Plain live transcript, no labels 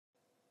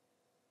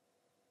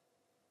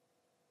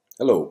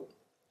Hello,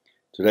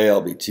 today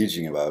I'll be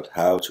teaching about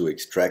how to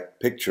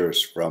extract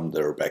pictures from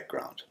their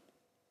background.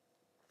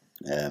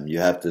 You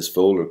have this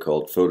folder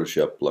called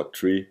Photoshop Block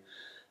 3,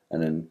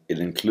 and then it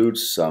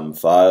includes some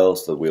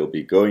files that we'll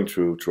be going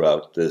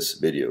throughout this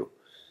video.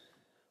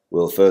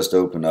 We'll first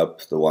open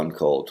up the one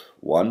called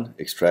 1,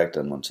 Extract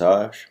and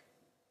Montage,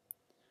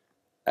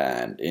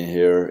 and in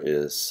here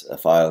is a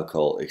file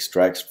called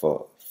Extracts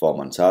for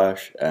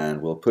Montage,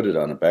 and we'll put it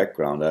on a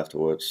background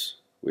afterwards.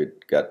 We've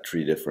got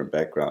 3 different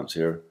backgrounds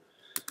here.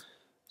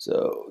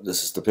 So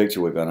this is the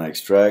picture we're going to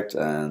extract,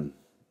 and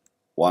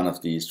one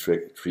of these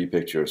 3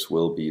 pictures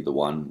will be the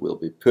one we'll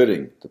be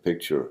putting the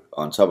picture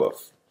on top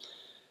of.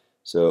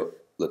 So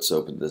let's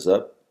open this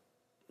up.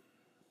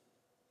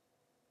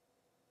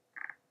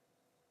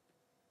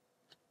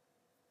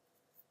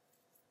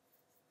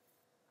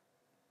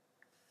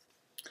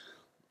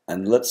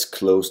 And let's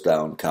close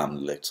down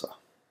Common Lecture.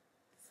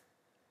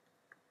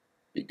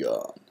 Be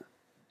gone.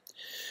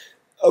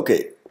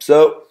 Okay,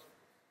 so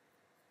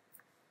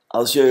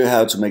I'll show you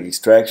how to make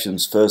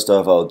extractions. First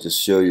off, I'll just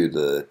show you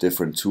the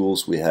different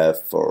tools we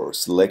have for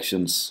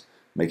selections,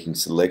 making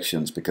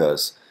selections,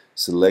 because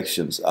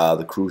selections are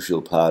the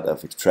crucial part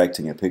of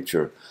extracting a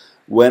picture.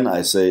 When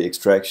I say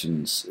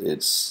extractions,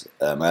 it's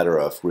a matter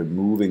of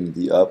removing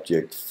the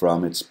object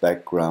from its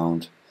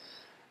background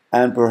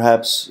and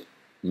perhaps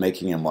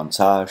making a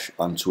montage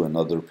onto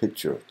another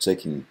picture,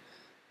 taking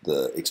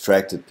the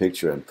extracted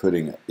picture and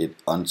putting it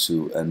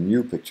onto a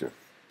new picture,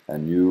 a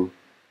new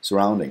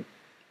surrounding.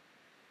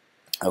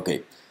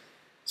 Okay,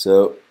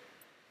 so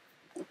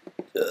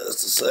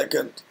just a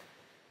second.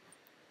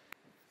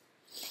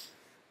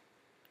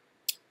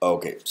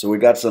 Okay, so we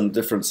got some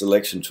different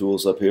selection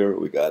tools up here.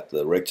 We got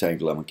the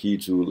rectangular marquee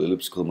tool,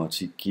 elliptical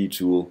marquee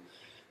tool,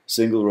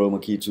 single row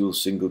marquee tool,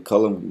 single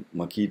column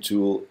marquee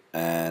tool,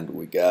 and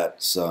we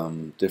got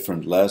some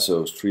different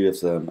lassos, 3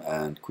 of them,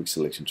 and quick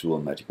selection tool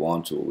and magic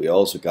wand tool. We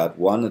also got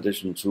one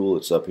additional tool,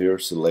 it's up here,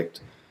 select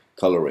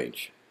color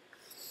range.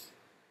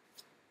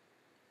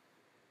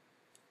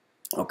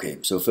 Okay,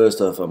 so first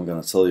off, I'm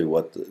going to tell you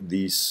what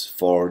these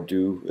 4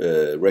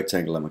 do.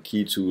 Rectangular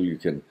marquee tool, you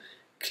can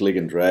click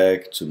and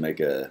drag to make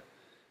a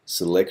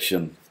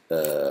selection,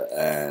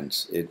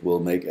 and it will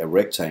make a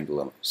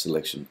rectangular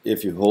selection.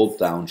 If you hold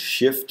down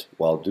Shift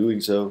while doing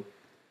so,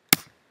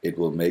 it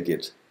will make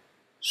it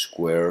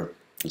square.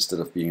 Instead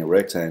of being a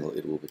rectangle,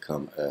 it will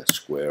become a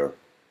square,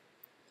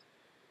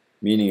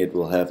 meaning it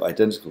will have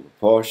identical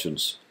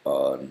proportions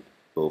on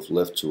both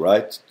left to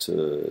right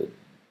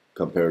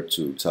compared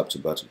to top to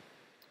bottom.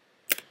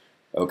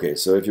 Okay,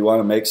 so if you want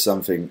to make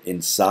something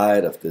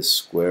inside of this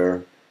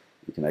square,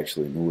 you can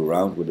actually move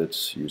around with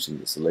it using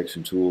the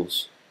selection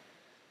tools.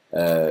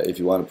 If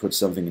you want to put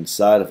something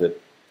inside of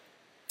it,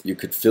 you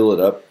could fill it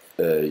up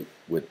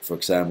with, for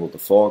example, the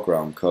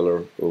foreground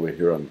color over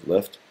here on the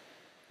left.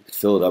 You could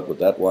fill it up with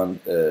that one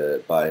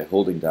by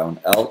holding down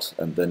Alt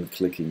and then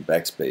clicking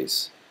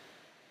backspace.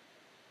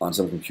 On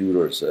some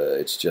computers,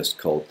 it's just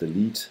called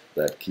delete,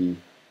 that key.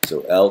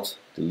 So Alt,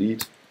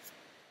 delete,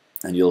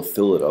 and you'll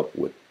fill it up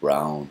with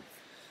brown.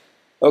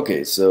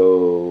 Okay,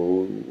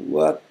 so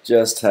what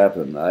just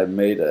happened? I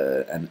made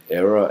an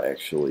error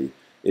actually.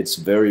 It's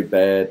very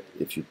bad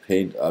if you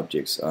paint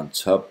objects on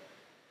top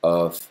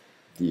of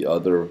the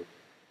other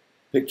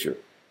picture.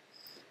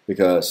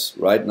 Because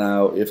right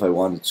now, if I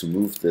wanted to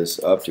move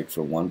this object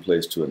from one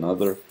place to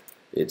another,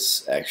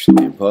 it's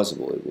actually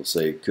impossible. It will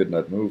say could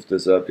not move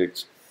this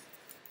object.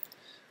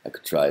 I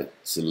could try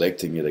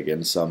selecting it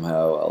again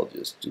somehow. I'll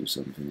just do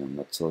something I'm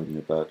not telling you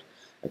about.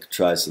 I could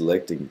try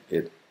selecting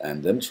it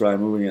and then try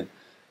moving it,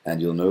 and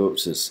you'll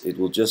notice it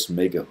will just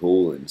make a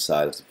hole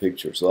inside of the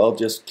picture. So I'll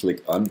just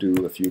click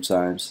undo a few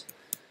times.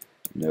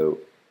 No,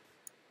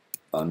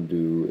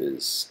 undo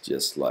is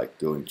just like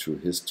going through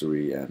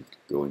history and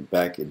going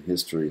back in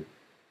history.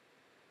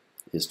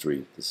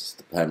 History, this is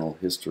the panel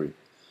history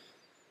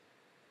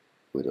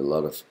with a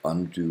lot of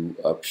undo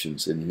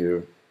options in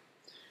here.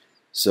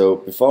 So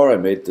before I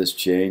made this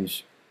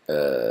change,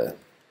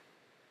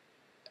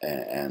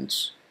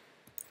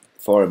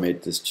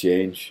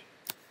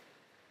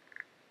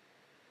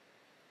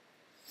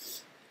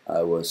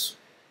 I was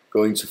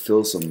going to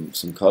fill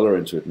some color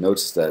into it.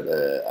 Notice that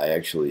I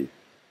actually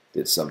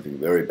did something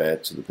very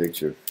bad to the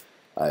picture.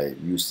 I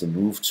used the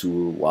move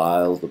tool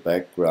while the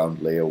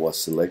background layer was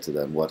selected,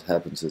 and what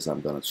happens is I'm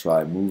going to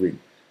try moving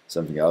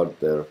something out of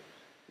there.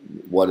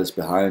 What is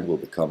behind will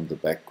become the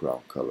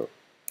background color.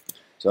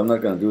 So I'm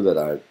not going to do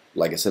that.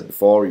 Like I said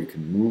before, you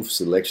can move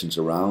selections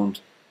around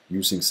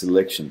using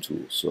selection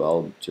tools. So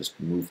I'll just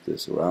move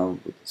this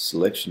around with the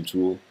selection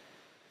tool.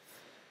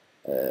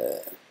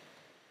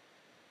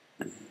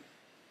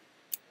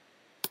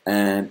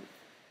 And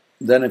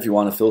then if you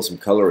want to fill some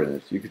color in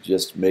it, you could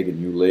just make a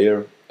new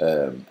layer,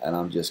 and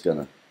I'm just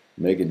gonna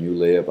make a new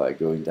layer by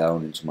going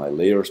down into my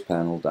layers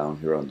panel down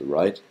here on the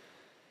right.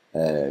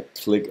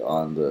 Click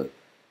on the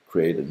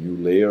create a new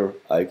layer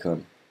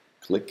icon,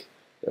 click,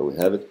 there we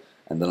have it,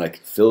 and then I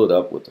can fill it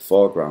up with the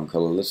foreground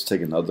color. Let's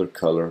take another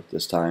color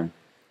this time.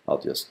 I'll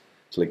just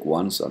click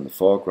once on the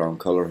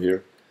foreground color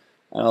here,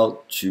 and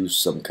I'll choose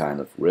some kind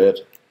of red,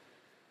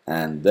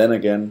 and then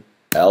again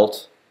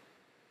Alt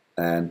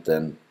and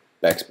then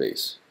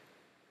backspace.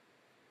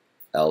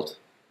 Alt,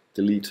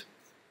 delete.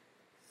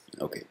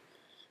 Okay,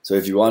 so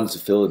if you wanted to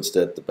fill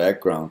instead the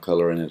background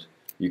color in it,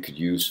 you could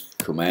use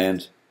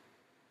Command,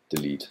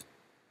 delete.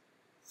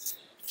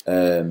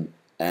 And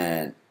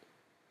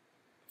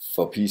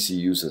for PC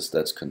users,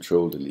 that's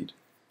Control, delete.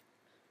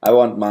 I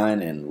want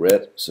mine in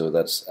red, so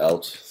that's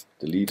Alt,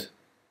 delete,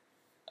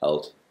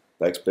 Alt,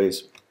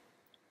 backspace.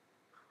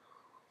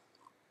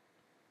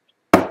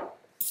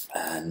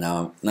 And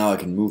now I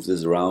can move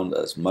this around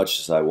as much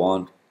as I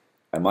want.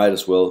 I might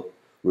as well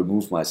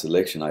remove my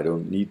selection. I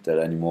don't need that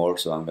anymore,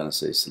 so I'm going to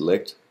say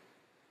select,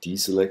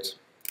 deselect.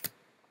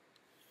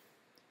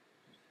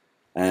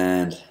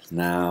 And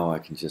now I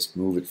can just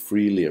move it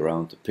freely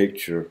around the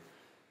picture.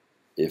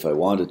 If I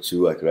wanted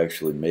to, I could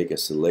actually make a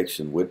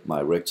selection with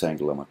my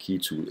rectangular marquee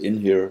tool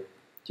in here.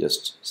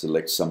 Just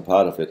select some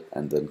part of it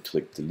and then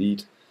click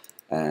delete.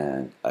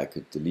 And I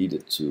could delete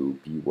it to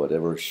be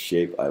whatever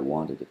shape I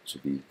wanted it to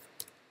be.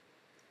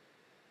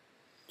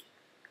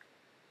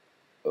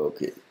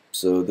 Okay,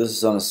 so this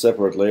is on a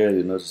separate layer.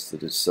 You notice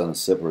that it's on a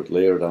separate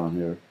layer down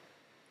here.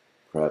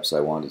 Perhaps I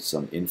wanted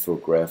some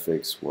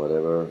infographics,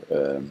 whatever,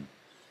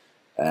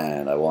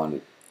 and I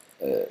wanted,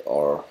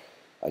 or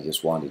I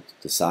just wanted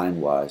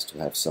design-wise to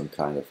have some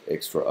kind of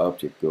extra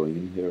object going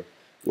in here.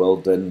 Well,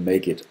 then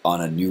make it on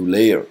a new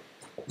layer.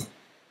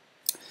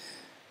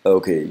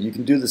 Okay, you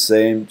can do the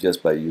same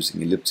just by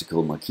using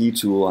elliptical marquee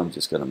tool. I'm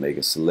just going to make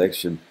a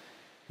selection.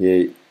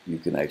 Here you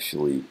can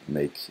actually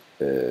make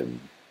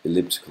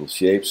elliptical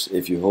shapes.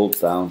 If you hold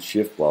down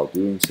Shift while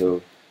doing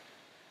so,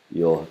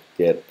 you'll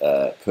get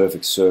a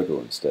perfect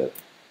circle instead.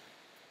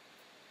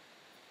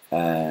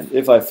 And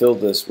if I fill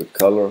this with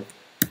color,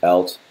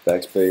 Alt,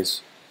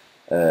 backspace,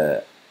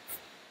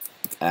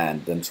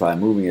 and then try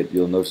moving it,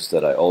 you'll notice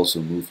that I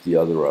also moved the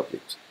other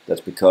objects.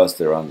 That's because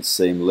they're on the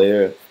same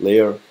layer.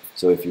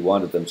 So if you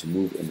wanted them to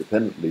move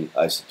independently,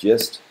 I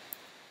suggest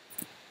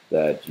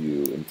that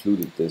you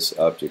included this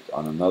object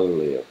on another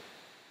layer.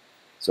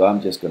 So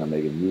I'm just going to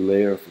make a new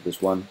layer for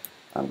this one.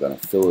 I'm going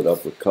to fill it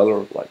up with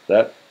color like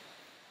that.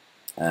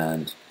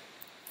 And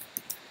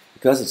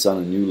because it's on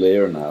a new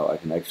layer now, I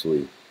can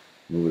actually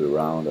move it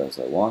around as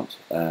I want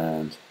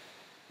and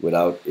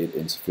without it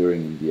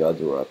interfering in the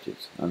other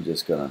object. I'm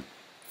just going to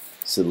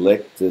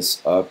select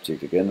this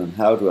object again. And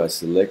how do I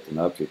select an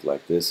object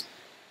like this?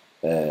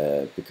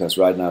 Because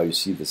right now you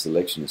see the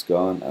selection is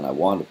gone, and I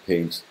want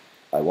it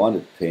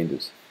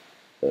painted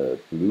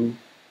blue.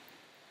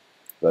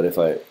 But if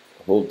I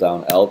hold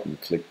down Alt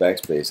and click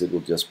backspace, it will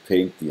just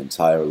paint the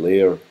entire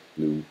layer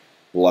blue,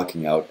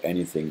 blocking out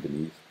anything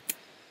beneath.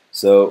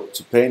 So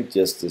to paint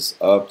just this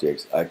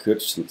object, I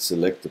could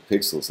select the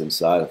pixels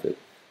inside of it.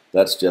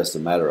 That's just a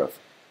matter of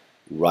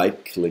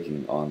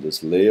right-clicking on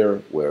this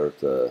layer where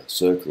the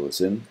circle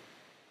is in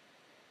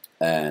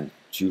and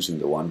choosing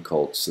the one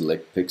called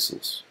Select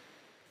Pixels.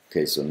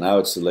 Okay, so now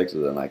it's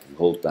selected, and I can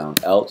hold down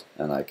Alt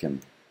and I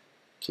can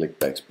click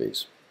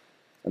backspace.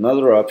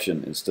 Another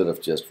option, instead of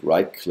just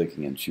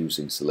right-clicking and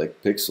choosing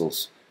Select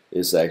Pixels,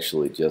 is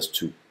actually just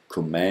to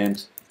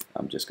Command.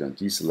 I'm just going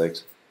to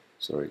deselect,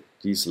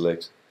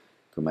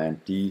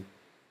 Command D.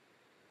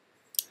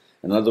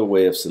 Another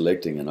way of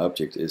selecting an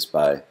object is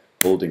by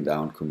holding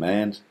down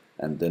Command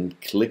and then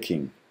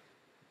clicking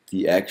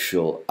the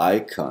actual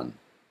icon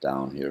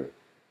down here.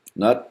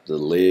 Not the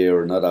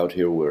layer, not out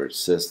here where it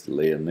says the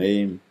layer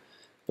name,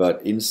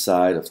 but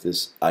inside of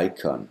this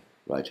icon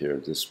right here,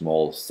 this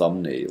small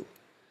thumbnail.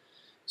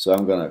 So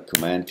I'm going to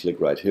Command click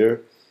right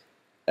here,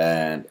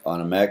 and on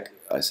a Mac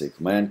I say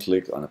Command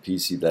click, on a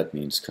PC that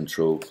means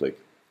Control click.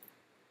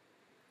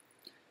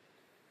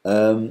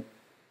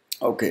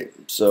 Okay,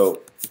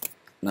 so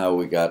now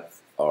we got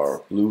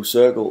our blue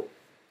circle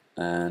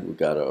and we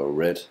got our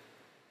red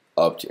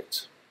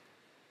object.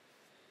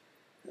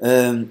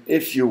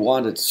 If you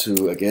wanted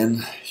to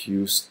again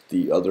use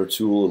the other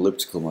tool,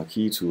 elliptical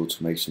marquee tool,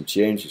 to make some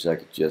changes, I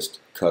could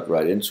just cut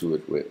right into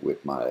it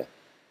with my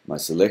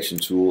selection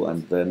tool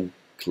and then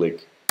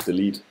click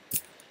delete.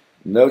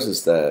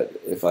 Notice that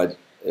if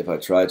I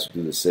try to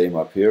do the same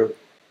up here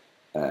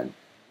and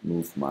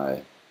move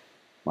my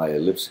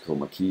elliptical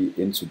marquee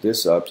into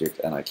this object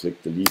and I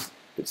click delete,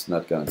 it's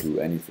not going to do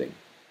anything.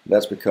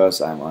 That's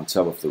because I'm on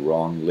top of the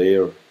wrong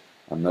layer.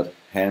 I'm not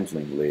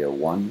handling layer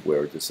 1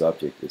 where this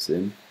object is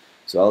in.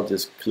 So I'll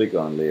just click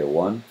on layer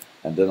 1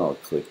 and then I'll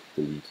click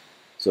delete.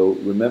 So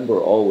remember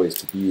always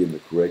to be in the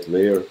correct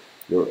layer.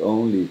 You're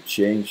only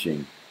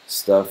changing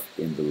stuff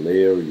in the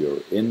layer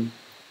you're in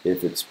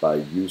if it's by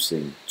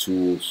using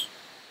tools.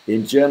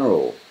 In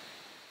general,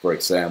 for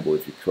example,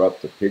 if you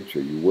crop the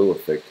picture, you will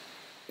affect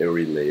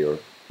every layer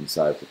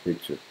inside the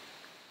picture.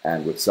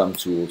 And with some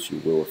tools you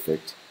will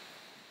affect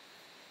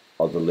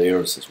other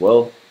layers as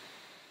well.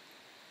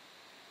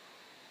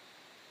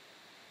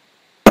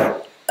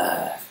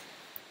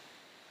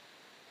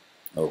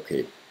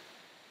 Okay,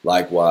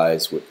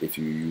 likewise if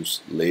you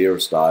use layer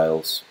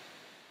styles,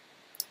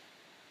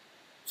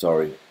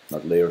 sorry,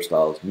 not layer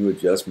styles, new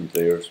adjustment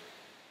layers,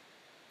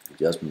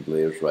 adjustment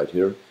layers right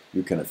here.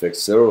 You can affect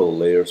several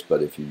layers,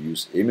 but if you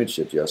use image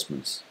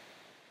adjustments,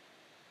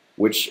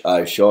 which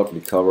I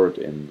shortly covered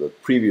in the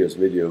previous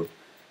video,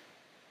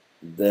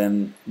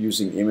 then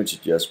using image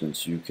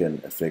adjustments you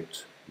can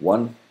affect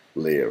one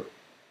layer.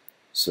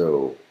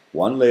 So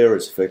one layer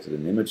is affected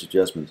in image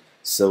adjustment,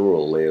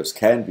 several layers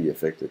can be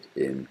affected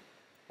in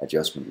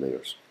adjustment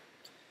layers.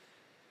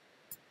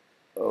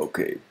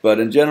 Okay, but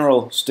in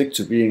general, stick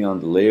to being on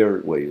the layer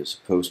where you're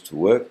supposed to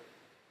work,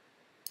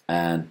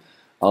 and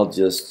I'll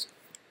just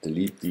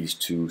delete these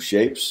two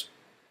shapes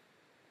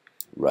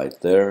right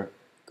there,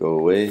 go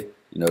away.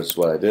 You notice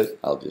what I did?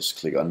 I'll just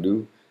click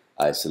undo.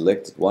 I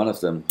selected one of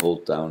them,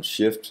 hold down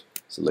shift,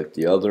 select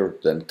the other,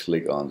 then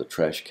click on the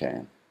trash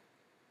can.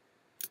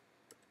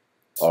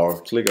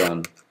 Or click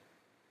on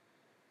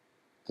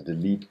the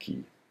delete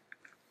key.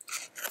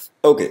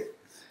 Okay,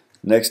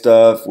 next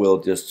up we'll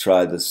just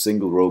try the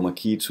single row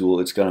marquee tool.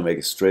 It's gonna make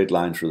a straight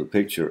line through the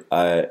picture.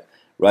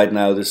 Right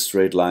now this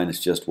straight line is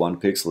just 1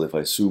 pixel. If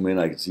I zoom in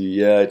I can see,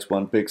 yeah, it's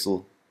 1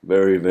 pixel,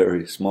 very,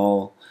 very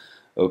small.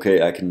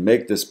 Okay, I can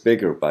make this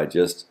bigger by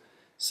just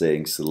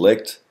saying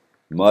select,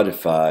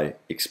 modify,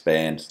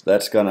 expand.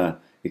 That's gonna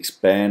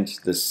expand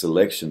this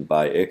selection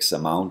by X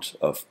amount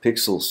of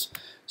pixels.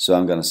 So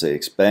I'm gonna say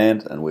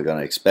expand, and we're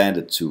gonna expand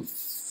it to,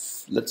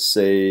 let's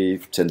say,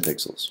 10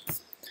 pixels.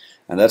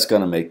 And that's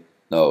gonna make,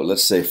 no,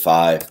 let's say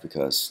 5,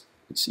 because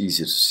it's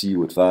easier to see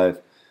with 5.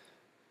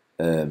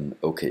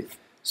 Okay,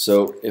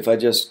 so if I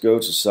just go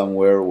to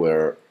somewhere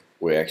where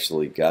we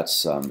actually got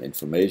some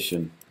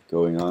information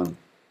going on,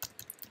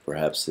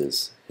 perhaps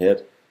his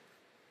head,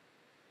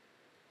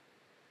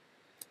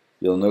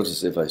 you'll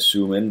notice if I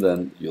zoom in,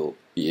 then you'll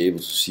be able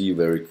to see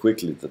very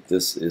quickly that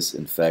this is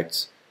in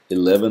fact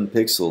 11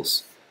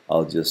 pixels.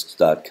 I'll just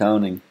start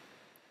counting.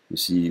 You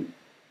see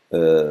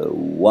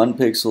 1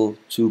 pixel,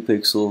 2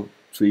 pixel,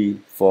 3,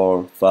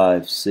 4,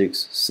 5,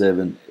 6,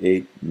 7,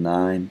 8,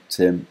 9,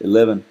 10,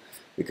 11,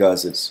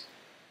 because it's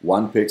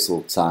 1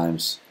 pixel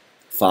times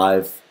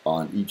 5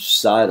 on each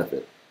side of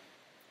it.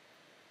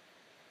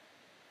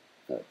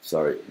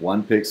 Sorry,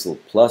 1 pixel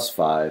plus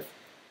 5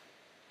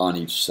 on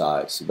each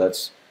side. So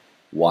that's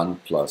 1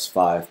 plus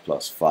 5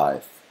 plus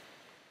 5,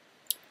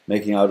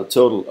 making out a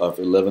total of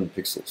 11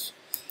 pixels.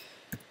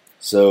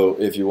 So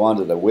if you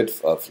wanted a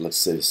width of, let's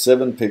say,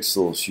 7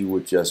 pixels, you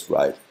would just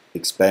write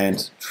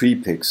expand 3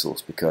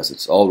 pixels, because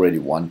it's already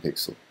 1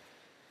 pixel.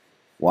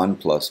 1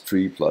 plus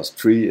 3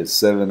 is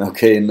 7.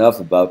 Okay,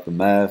 enough about the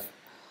math.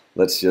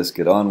 Let's just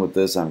get on with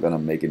this. I'm gonna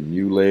make a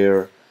new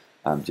layer.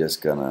 I'm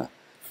just gonna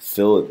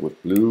fill it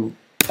with blue,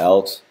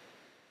 alt,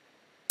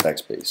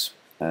 backspace.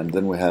 And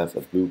then we have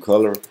a blue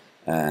color,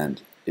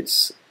 and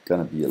it's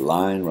gonna be a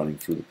line running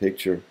through the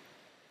picture,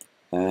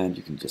 and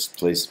you can just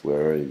place it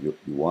wherever you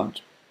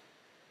want.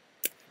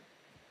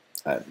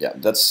 Yeah,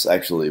 that's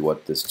actually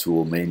what this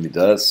tool mainly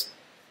does.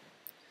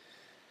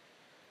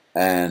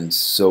 And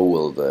so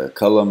will the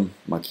column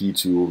marquee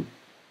tool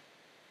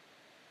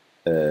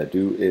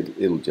do.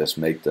 It'll just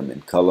make them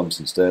in columns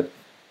instead.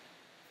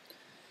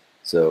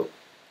 So,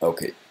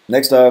 okay.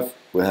 Next up,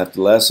 we have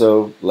the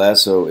lasso.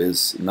 Lasso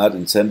is not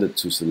intended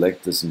to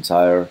select this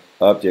entire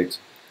object.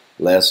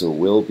 Lasso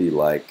will be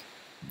like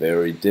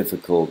very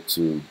difficult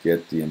to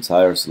get the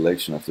entire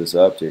selection of this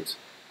object.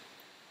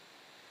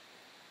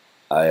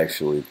 I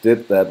actually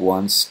did that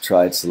once,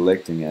 tried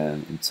selecting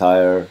an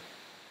entire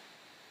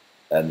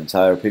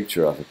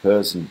picture of a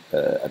person,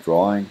 a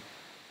drawing,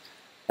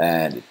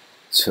 and it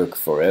took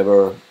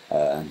forever,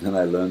 and then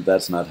I learned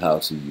that's not how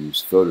to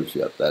use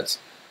Photoshop. That's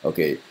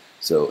okay.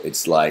 So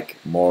it's like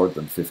more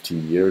than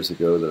 15 years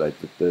ago that I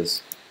did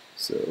this,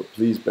 so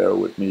please bear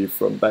with me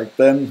from back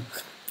then.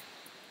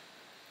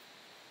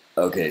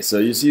 Okay, so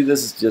you see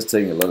this is just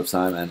taking a lot of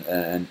time,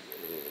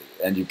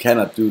 and you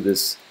cannot do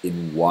this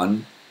in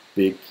one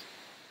big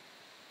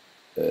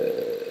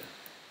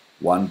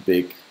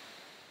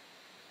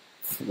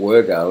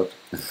workout.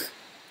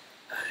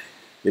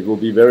 It will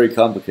be very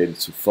complicated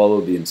to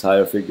follow the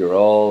entire figure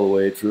all the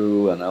way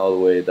through and all the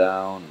way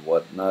down and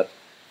whatnot.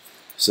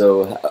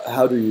 So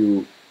how do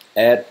you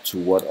add to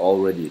what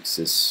already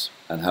exists,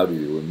 and how do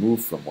you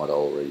remove from what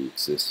already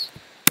exists?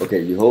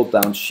 Okay, you hold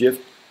down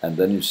shift, and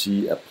then you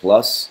see a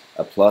plus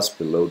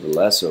below the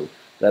lasso.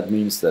 That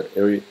means that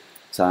every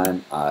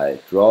time I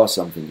draw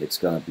something, it's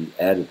going to be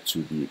added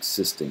to the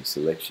existing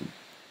selection.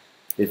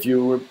 If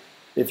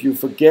you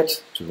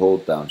forget to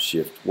hold down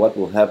shift, what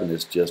will happen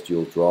is just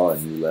you'll draw a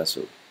new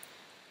lasso.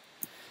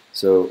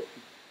 So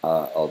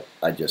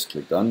I just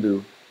clicked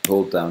undo,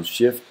 hold down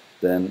shift,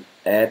 then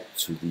add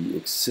to the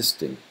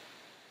existing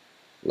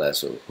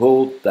lasso.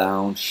 Hold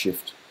down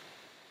shift,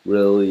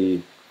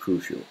 really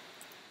crucial.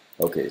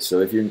 Okay, so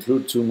if you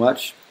include too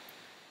much,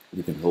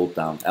 you can hold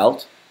down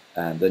alt,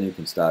 and then you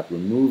can start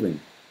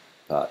removing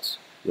parts.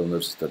 You'll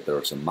notice that there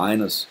is a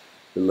minus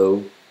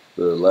below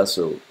the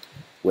lasso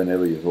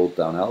whenever you hold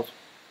down alt,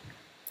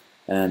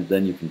 and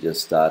then you can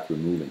just start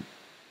removing.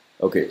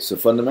 Okay, so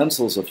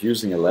fundamentals of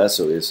using a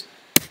lasso is,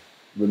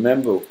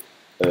 remember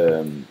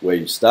where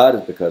you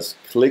started, because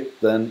click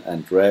then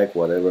and drag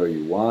whatever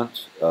you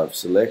want of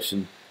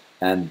selection,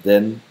 and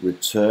then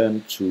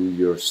return to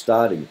your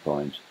starting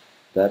point.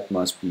 That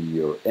must be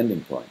your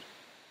ending point.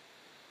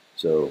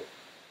 So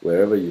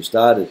wherever you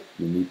started,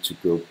 you need to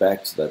go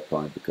back to that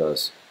point,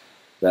 because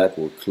that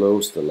will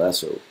close the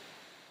lasso.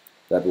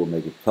 That will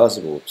make it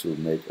possible to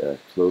make a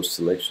closed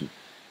selection.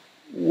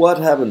 What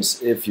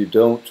happens if you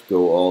don't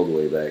go all the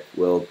way back?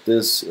 Well,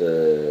 this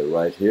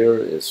right here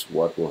is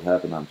what will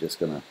happen. I'm just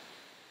gonna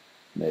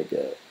make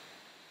a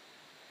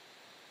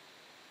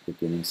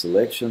beginning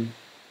selection,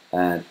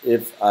 and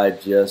if I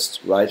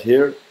just right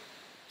here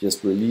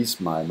just release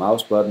my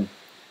mouse button,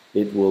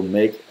 it will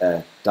make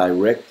a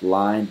direct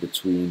line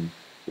between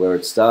where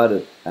it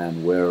started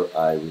and where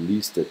I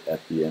released it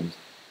at the end.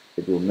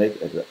 It will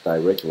make a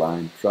direct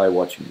line. Try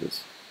watching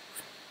this.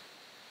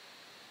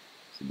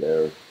 So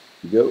there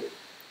you go.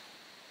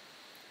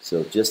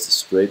 So just a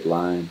straight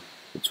line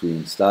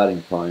between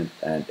starting point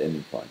and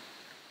ending point.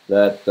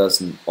 That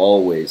doesn't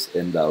always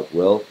end out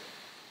well.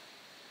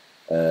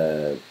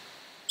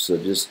 So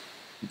just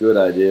a good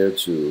idea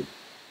to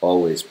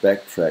always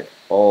backtrack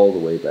all the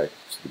way back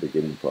to the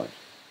beginning point.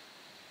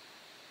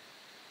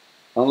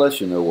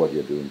 Unless you know what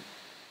you're doing.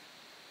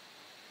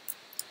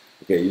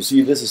 Okay, you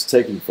see this is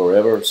taking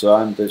forever, so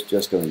I'm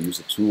just going to use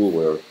a tool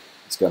where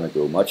it's going to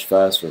go much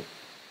faster.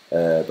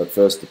 But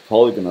first, the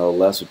polygonal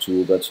lasso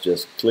tool, that's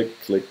just click,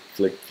 click,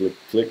 click, click,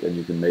 click, and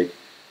you can make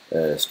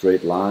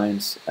straight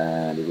lines,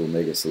 and it will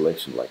make a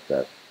selection like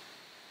that.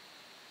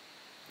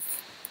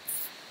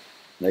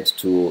 Next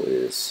tool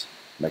is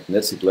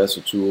magnetic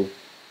lasso tool,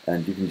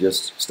 and you can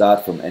just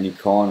start from any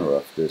corner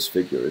of this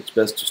figure. It's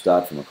best to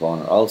start from a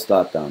corner. I'll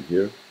start down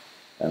here,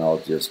 and I'll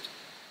just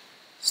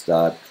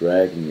start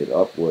dragging it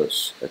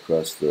upwards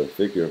across the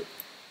figure.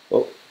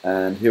 Oh,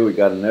 and here we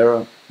got an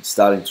error. It's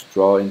starting to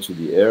draw into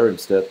the air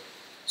instead.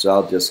 So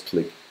I'll just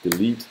click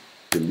delete,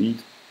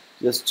 delete,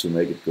 just to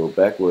make it go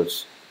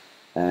backwards.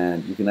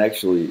 And you can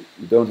actually,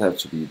 you don't have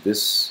to be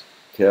this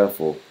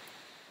careful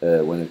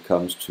when it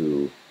comes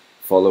to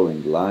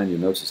following the line. You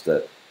notice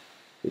that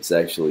it's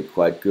actually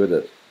quite good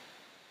at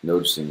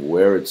noticing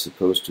where it's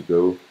supposed to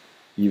go,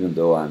 even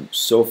though I'm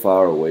so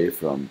far away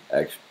from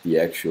the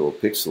actual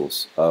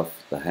pixels of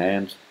the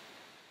hand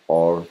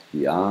or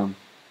the arm.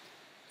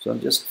 So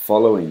I'm just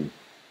following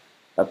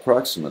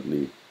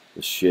approximately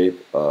the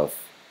shape of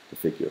the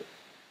figure.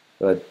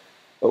 But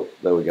oh,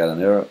 there we got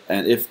an error.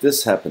 And if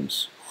this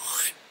happens,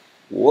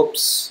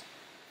 whoops,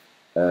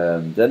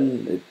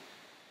 then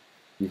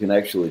you can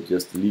actually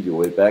just delete your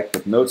way back.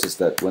 But notice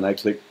that when I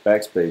click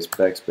backspace,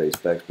 backspace,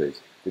 backspace,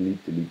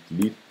 delete, delete,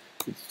 delete,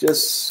 it's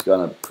just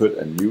gonna put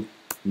a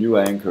new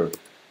anchor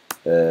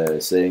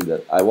saying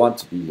that I want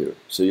to be here.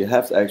 So you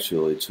have to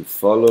actually to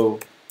follow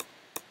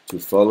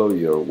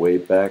your way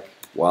back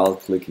while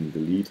clicking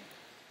delete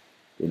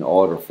in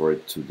order for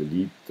it to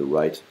delete the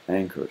right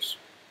anchors.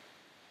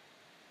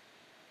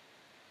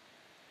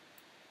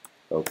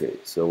 Okay,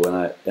 so when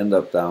I end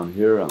up down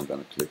here, I'm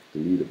gonna click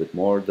delete a bit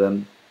more.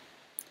 Then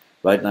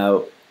right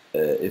now,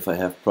 if I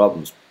have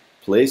problems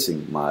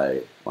placing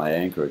my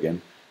anchor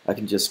again, I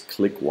can just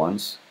click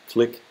once,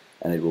 click,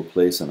 and it will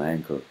place an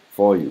anchor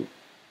for you.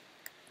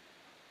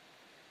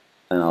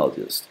 And I'll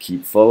just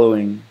keep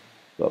following.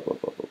 Blah, blah,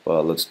 blah, blah, blah.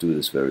 Let's do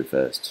this very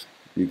fast.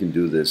 You can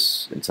do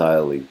this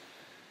entirely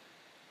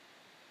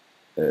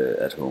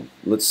at home.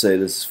 Let's say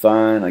this is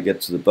fine. I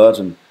get to the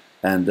bottom,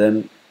 and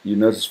then you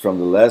notice from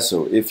the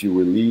lasso, if you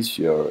release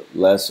your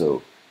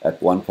lasso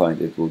at one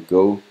point, it will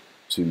go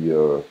to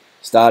your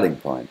starting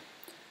point.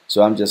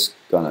 So I'm just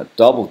gonna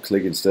double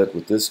click instead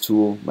with this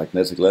tool,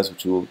 magnetic lasso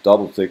tool,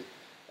 double click,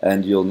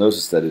 and you'll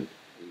notice that it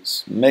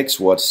makes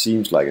what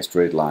seems like a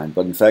straight line,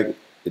 but in fact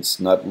it's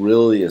not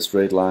really a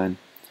straight line.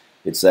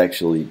 It's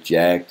actually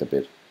jagged a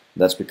bit.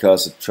 That's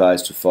because it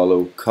tries to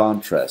follow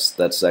contrast.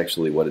 That's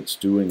actually what it's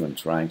doing when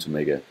trying to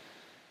make a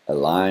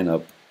line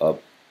up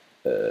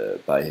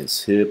by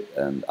his hip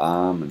and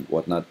arm and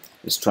whatnot.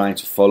 It's trying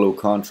to follow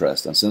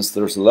contrast, and since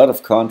there's a lot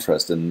of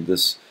contrast in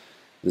this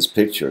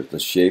picture, the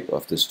shape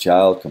of this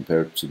child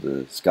compared to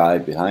the sky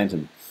behind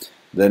him,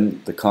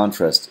 then the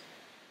contrast,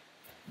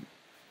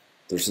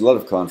 there's a lot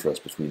of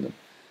contrast between them.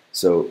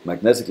 So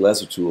magnetic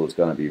lasso tool is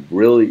going to be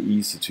really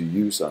easy to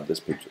use on this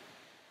picture.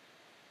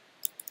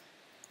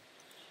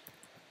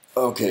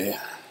 Okay,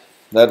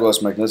 that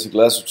was magnetic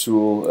lasso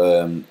tool.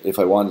 If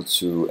I wanted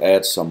to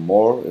add some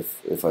more,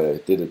 if I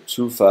did it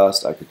too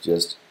fast, I could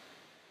just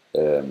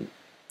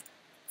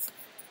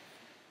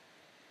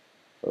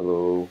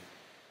hello,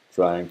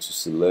 trying to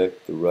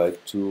select the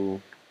right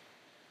tool.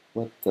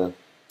 What the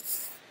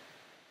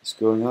is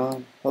going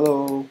on?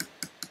 Hello.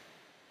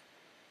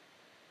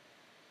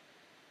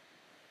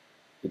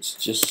 It's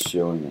just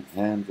showing a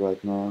hand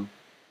right now.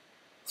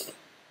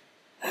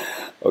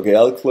 Okay,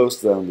 I'll close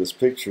down this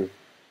picture.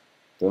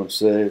 Don't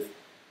save.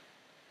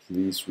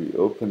 Please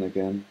reopen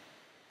again.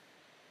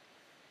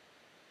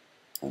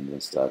 And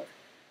then start.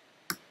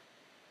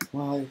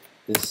 Why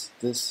is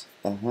this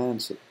a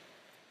hand?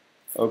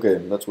 Okay,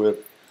 that's weird.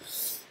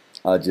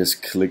 I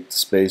just clicked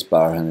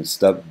spacebar and it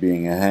stopped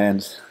being a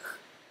hand.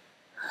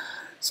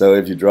 So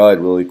if you draw it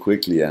really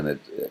quickly and it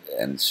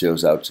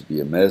shows out to be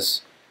a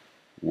mess,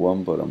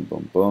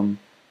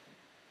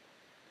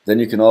 then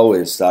you can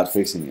always start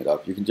fixing it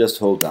up. You can just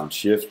hold down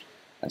Shift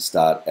and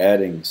start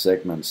adding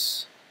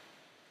segments,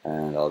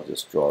 and I'll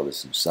just draw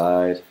this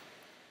inside.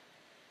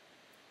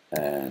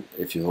 And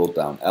if you hold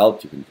down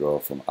Alt, you can draw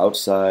from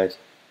outside,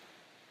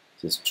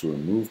 just to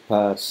remove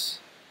parts,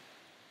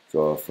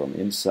 draw from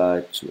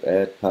inside to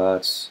add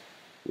parts,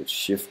 with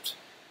Shift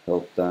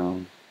held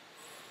down.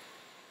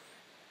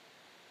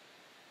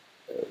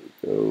 There we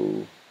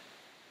go.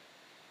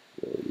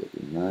 Really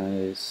looking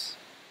nice.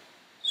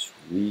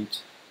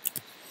 Sweet.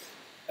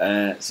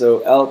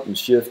 So Alt and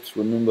Shift,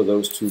 remember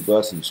those two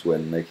buttons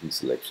when making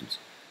selections.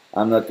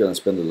 I'm not going to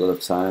spend a lot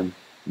of time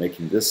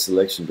making this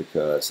selection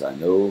because I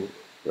know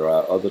there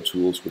are other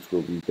tools which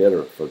will be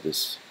better for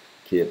this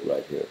kit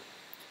right here.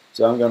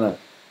 So I'm going to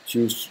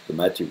choose the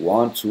Magic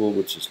Wand tool,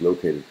 which is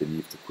located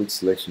beneath the Quick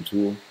Selection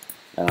tool,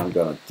 and I'm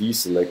going to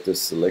deselect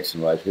this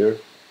selection right here.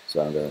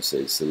 So I'm going to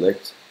say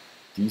Select,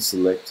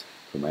 Deselect,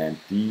 Command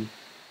D,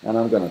 and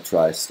I'm going to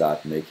try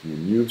start making a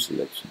new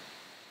selection.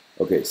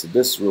 Okay, so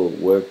this will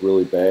work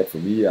really bad for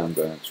me. I'm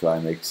going to try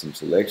make some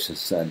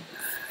selections, and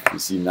you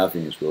see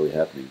nothing is really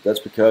happening. That's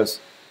because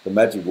the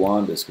Magic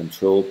Wand is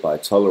controlled by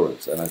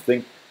tolerance, and I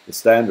think the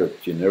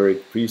standard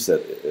generic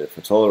preset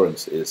for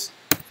tolerance is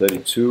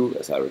 32,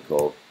 as I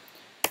recall.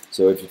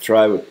 So if you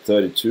try with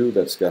 32,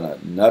 that's gonna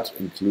not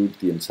include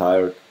the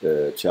entire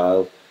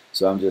child.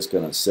 So I'm just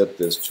gonna set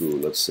this to,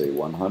 let's say,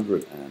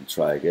 100 and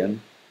try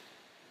again.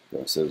 I'm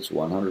gonna set it to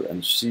 100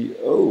 and see,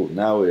 oh,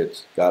 now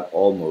it got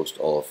almost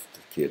off the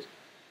kit.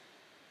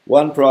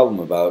 One problem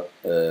about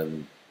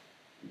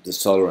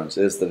this tolerance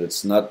is that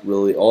it's not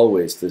really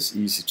always this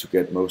easy to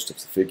get most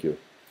of the figure.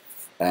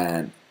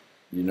 And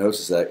you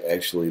notice that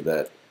actually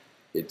that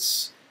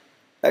it's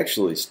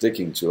actually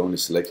sticking to only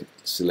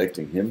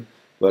selecting him.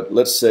 But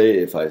let's say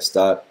if I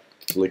start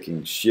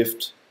clicking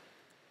shift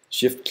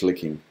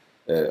clicking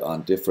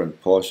on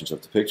different portions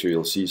of the picture,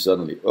 you'll see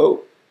suddenly,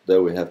 oh,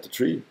 there we have the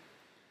tree.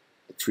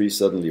 The tree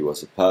suddenly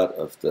was a part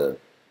of the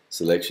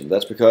selection.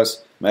 That's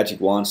because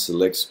Magic Wand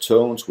selects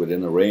tones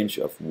within a range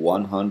of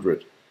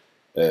 100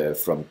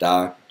 from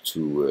dark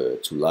to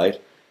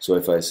light. So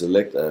if I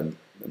select a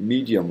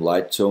medium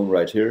light tone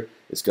right here,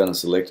 it's going to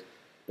select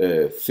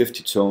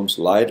 50 tones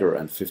lighter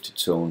and 50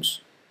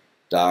 tones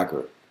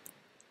darker,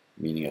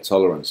 meaning a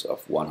tolerance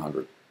of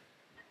 100.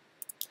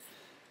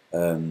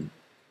 And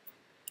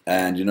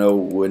you know,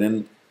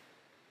 when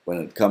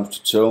it comes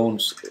to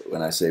tones,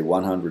 when I say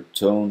 100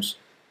 tones,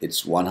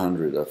 it's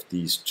 100 of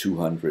these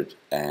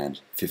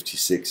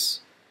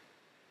 256.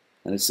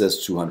 And it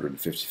says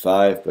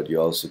 255, but you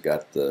also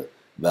got the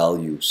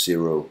value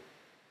 0.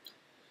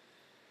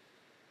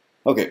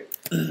 Okay.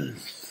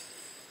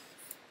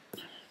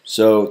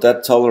 So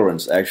that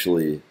tolerance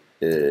actually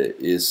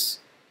is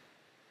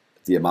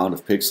the amount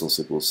of pixels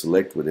it will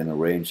select within a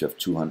range of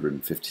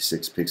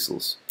 256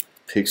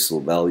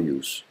 pixel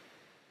values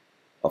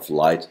of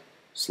light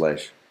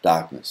 /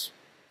 darkness.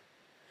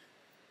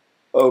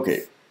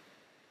 Okay,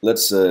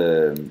 let's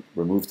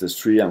remove this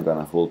tree. I'm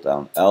gonna hold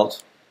down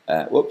Alt.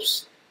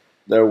 Whoops,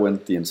 there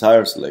went the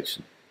entire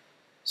selection.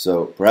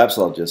 So perhaps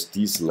I'll just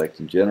deselect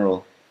in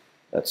general.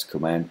 That's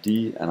Command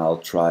D, and I'll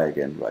try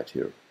again right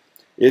here.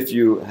 If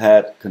you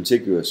had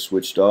contiguous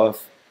switched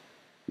off,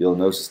 you'll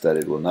notice that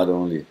it will not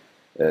only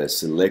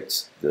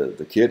select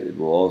the kit, it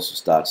will also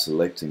start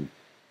selecting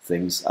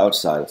things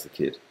outside of the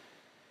kit.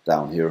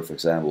 Down here, for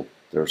example,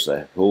 there's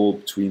a hole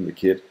between the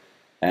kit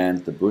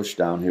and the bush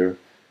down here,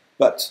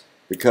 but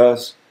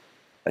because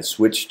I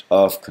switched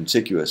off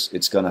contiguous,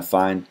 it's gonna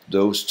find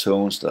those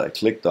tones that I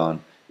clicked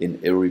on in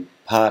every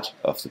part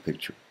of the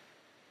picture.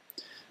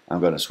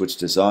 I'm gonna switch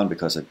this on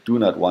because I do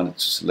not want it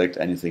to select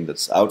anything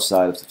that's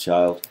outside of the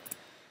child.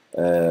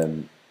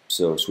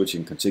 So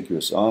switching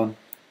contiguous on,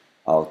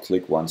 I'll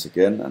click once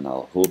again and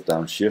I'll hold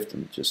down Shift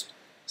and just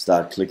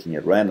start clicking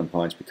at random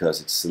points because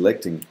it's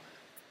selecting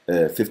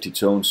 50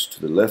 tones to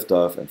the left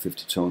of and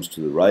 50 tones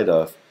to the right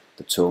of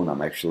the tone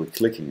I'm actually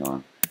clicking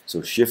on.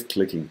 So shift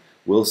clicking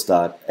will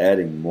start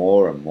adding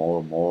more and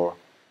more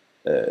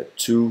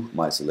to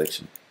my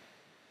selection.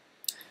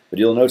 But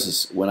you'll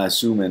notice when I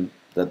zoom in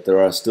that there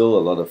are still a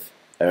lot of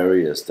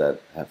areas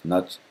that have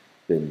not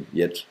been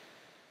yet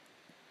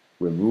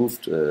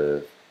removed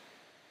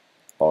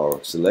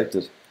or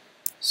selected.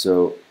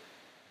 So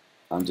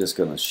I'm just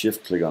gonna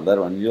shift click on that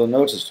one. You'll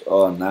notice,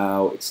 oh,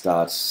 now it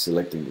starts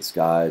selecting the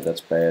sky.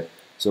 That's bad.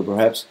 So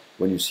perhaps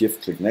when you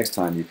shift click next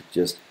time, you could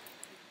just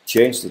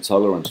change the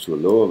tolerance to a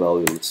lower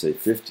value, let's say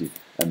 50,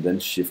 and then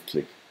shift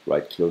click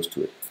right close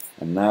to it.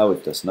 And now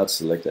it does not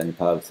select any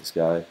part of the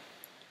sky.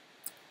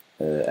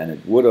 And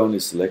it would only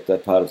select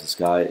that part of the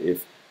sky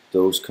if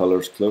those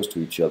colors close to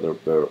each other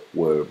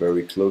were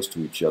very close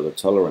to each other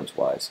tolerance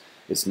wise.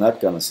 It's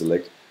not gonna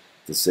select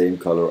the same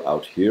color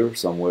out here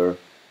somewhere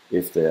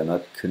if they are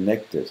not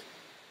connected,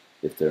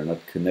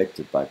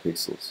 by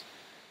pixels.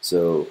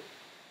 So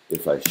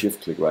if I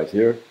shift click right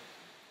here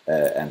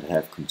and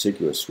have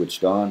contiguous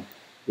switched on,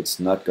 it's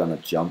not gonna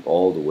jump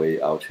all the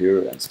way out here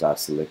and start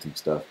selecting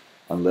stuff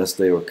unless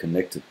they were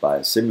connected by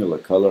a similar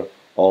color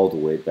all the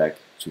way back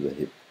to the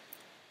hip.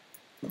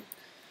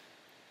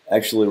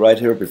 Actually, right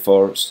here,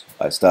 before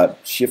I start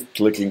shift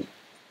clicking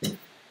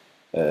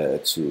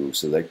to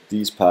select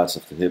these parts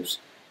of the hips,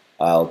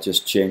 I'll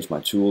just change my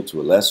tool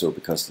to a lasso,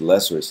 because the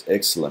lasso is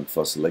excellent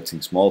for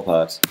selecting small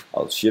parts.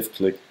 I'll shift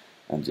click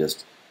and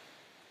just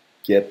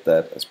get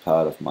that as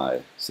part of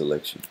my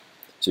selection.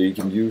 So you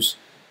can use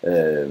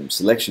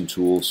selection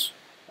tools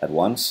at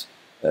once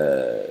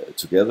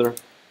together.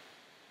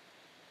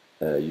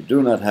 You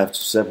do not have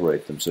to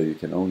separate them, so you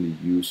can only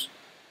use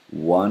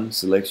one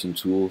selection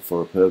tool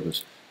for a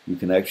purpose. You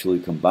can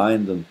actually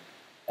combine them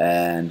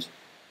and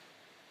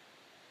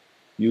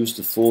use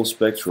the full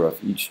spectrum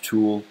of each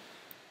tool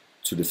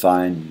to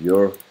define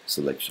your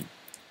selection.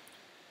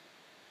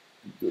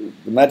 The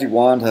magic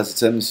wand has a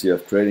tendency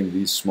of creating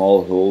these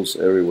small holes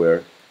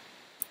everywhere,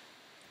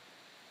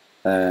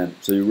 and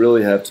so you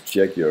really have to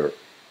check your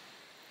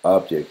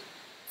object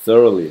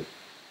thoroughly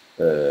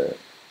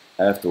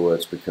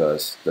afterwards,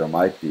 because there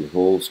might be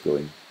holes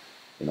going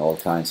in all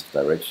kinds of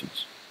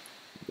directions.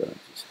 I'm going to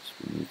just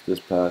remove this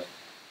part,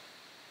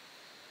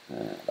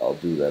 and I'll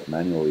do that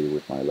manually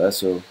with my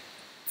lasso.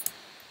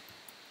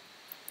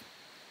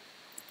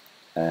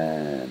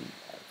 And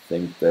I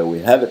think there we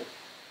have it.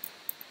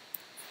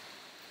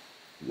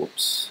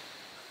 Whoops.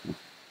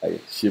 I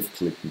shift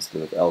clicked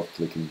instead of alt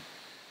clicking.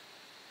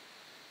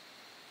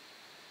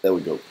 There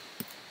we go.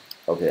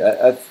 Okay,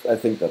 I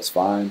think that's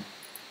fine.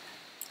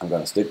 I'm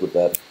going to stick with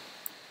that.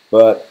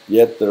 But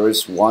yet there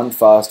is one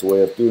fast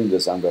way of doing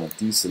this. I'm going to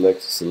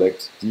deselect,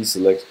 select,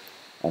 deselect,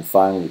 and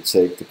finally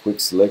take the quick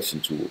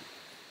selection tool.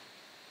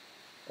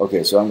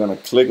 Okay, so I'm going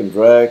to click and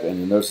drag, and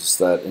you notice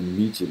that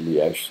immediately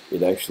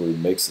it actually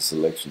makes a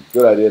selection.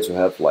 Good idea to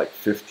have like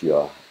 50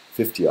 or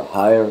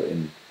higher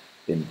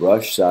in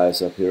brush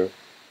size up here.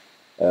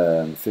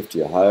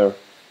 50 or higher.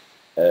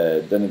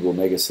 Then it will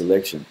make a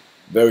selection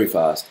very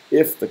fast.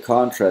 If the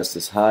contrast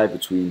is high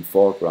between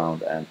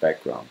foreground and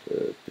background,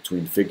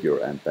 between figure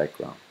and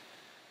background.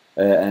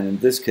 And in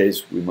this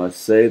case, we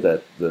must say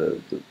that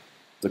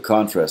the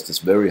contrast is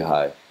very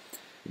high.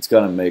 It's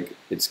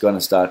gonna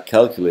start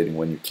calculating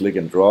when you click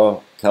and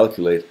draw,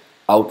 calculate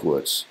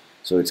outwards.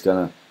 So it's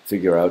gonna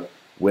figure out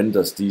when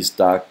does these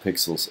dark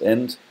pixels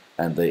end,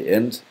 and they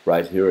end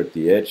right here at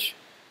the edge.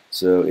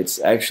 So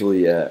it's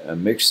actually a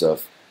mix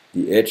of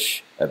the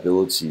edge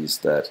abilities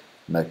that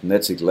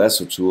magnetic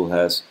lasso tool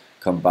has,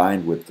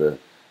 combined with the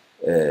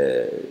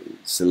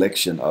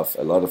selection of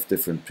a lot of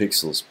different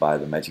pixels by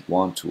the magic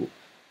wand tool.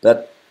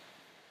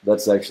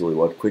 That's actually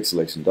what quick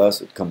selection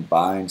does. It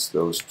combines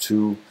those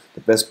two,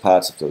 the best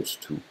parts of those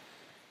two.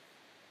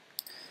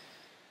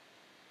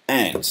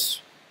 And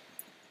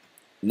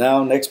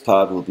now next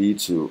part will be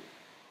to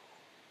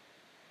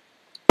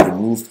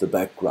remove the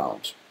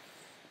background.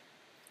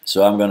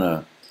 So I'm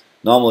gonna,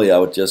 normally I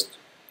would just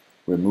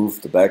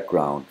remove the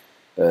background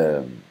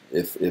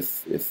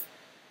if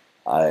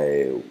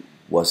I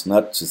was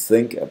not to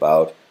think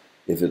about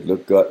if it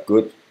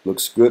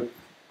looks good.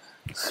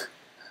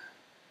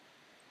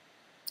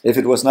 If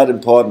it was not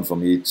important for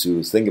me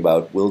to think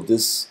about, will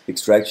this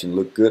extraction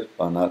look good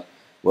or not,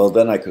 well,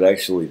 then I could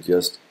actually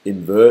just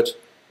invert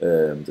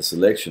the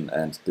selection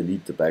and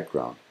delete the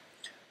background.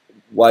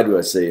 Why do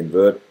I say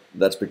invert?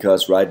 That's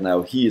because right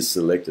now he is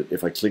selected.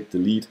 If I click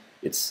delete,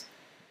 it's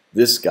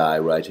this guy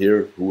right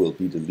here who will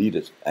be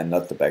deleted and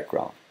not the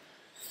background.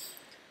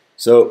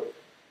 So,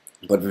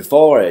 but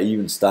before I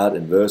even start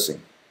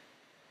inversing,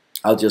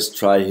 I'll just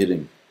try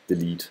hitting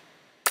delete.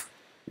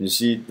 You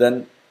see,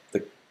 then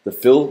the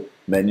fill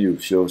menu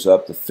shows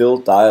up, the fill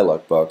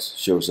dialog box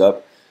shows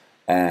up,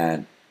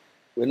 and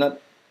we're not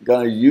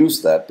gonna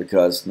use that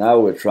because now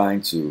we're trying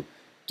to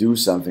do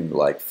something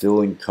like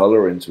filling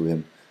color into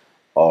him,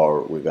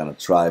 or we're gonna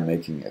try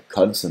making a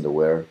content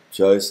aware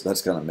choice.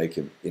 That's gonna make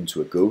him into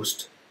a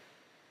ghost.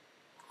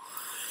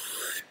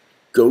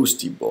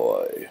 Ghosty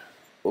boy,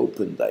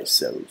 open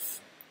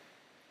thyself,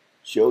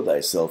 show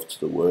thyself to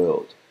the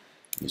world.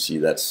 You see,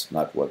 that's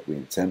not what we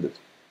intended.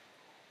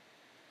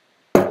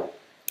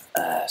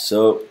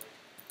 So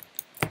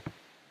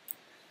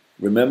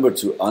remember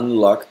to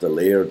unlock the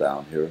layer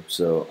down here.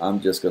 So I'm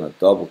just going to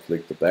double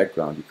click the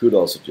background. You could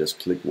also just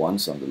click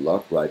once on the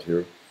lock right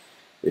here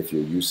if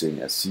you're using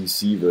a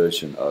CC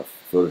version of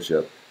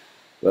Photoshop.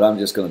 But I'm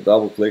just going to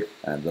double click,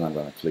 and then I'm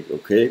going to click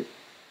OK.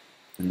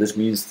 And this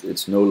means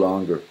it's no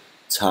longer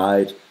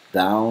tied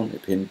down,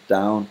 pinned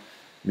down,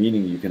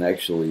 meaning you can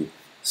actually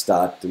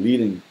start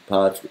deleting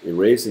parts,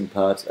 erasing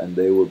parts, and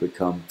they will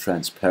become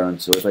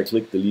transparent. So if I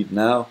click delete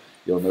now,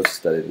 you'll notice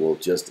that it will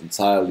just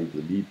entirely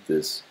delete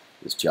this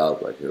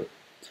child right here.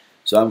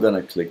 So I'm going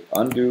to click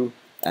undo,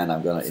 and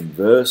I'm going to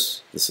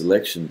inverse the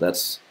selection.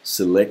 That's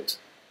select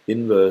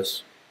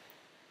inverse,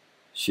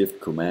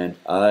 shift command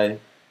I,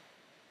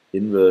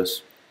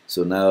 inverse.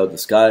 So now the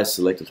sky is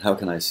selected. How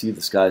can I see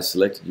the sky is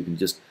selected? You can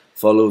just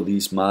follow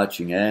these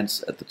marching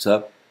ants at the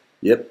top.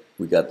 Yep,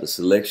 we got the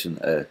selection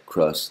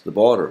across the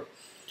border.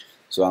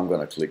 So I'm going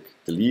to click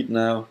delete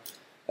now,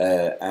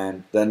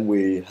 and then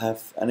we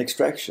have an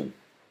extraction.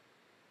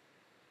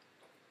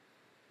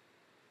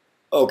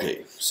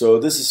 Okay, so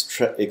this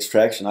is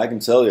extraction. I can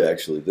tell you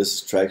actually this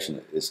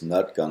extraction is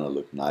not gonna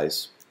look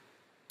nice.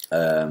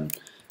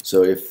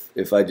 So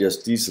if I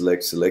just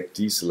deselect, select,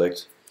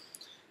 deselect,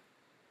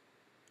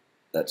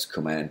 that's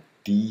Command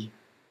D,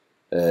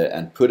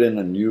 and put in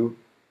a new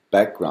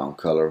background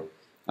color,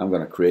 I'm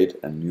gonna create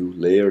a new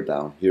layer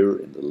down here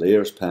in the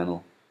layers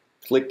panel.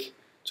 Click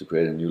to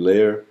create a new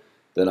layer.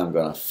 Then I'm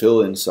gonna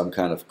fill in some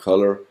kind of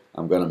color.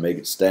 I'm gonna make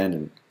it stand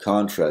in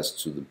contrast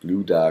to the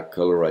blue dark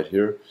color right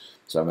here.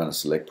 So I'm gonna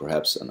select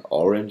perhaps an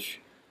orange,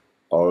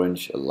 a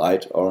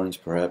light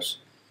orange perhaps,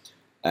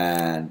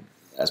 and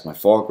as my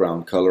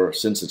foreground color,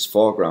 since it's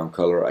foreground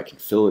color, I can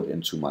fill it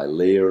into my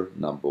layer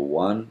number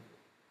 1.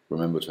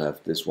 Remember to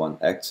have this one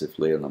active,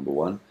 layer number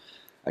 1.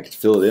 I can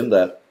fill it in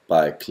that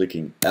by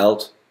clicking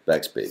Alt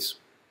backspace.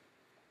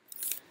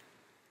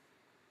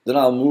 Then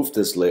I'll move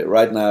this layer.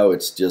 Right now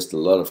it's just a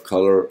lot of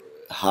color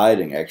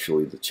hiding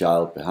actually the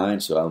child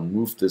behind, so I'll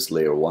move this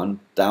layer 1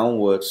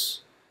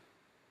 downwards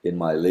in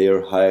my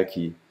layer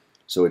hierarchy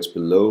so it's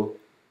below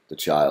the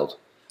child.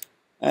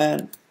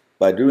 And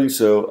by doing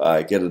so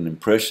I get an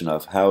impression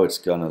of how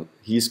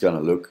he's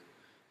gonna look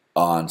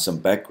on some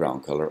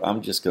background color.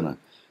 I'm just gonna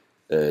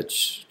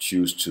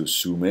choose to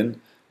zoom in,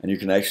 and you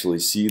can actually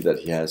see that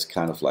he has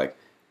kind of like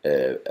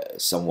a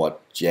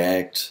somewhat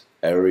jagged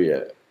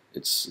area.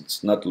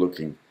 It's not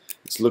looking,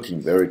 it's looking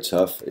very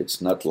tough.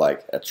 It's not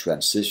like a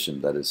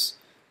transition that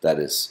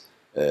is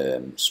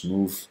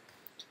smooth.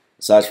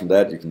 Aside from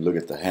that, you can look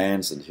at the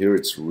hands, and here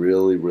it's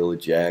really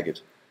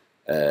jagged,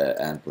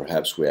 and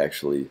perhaps we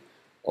actually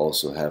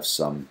also have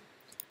some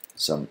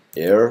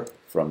air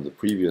from the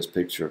previous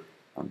picture.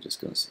 I'm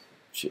just going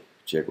to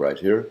check right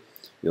here.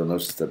 You'll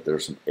notice that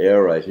there's some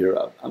air right here.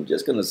 I'm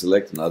just going to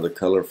select another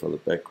color for the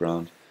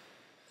background,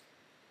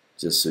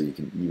 just so you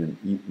can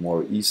even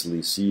more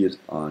easily see it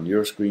on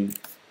your screen.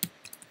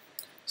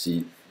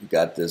 See, you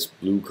got this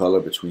blue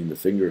color between the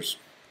fingers,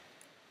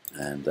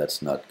 and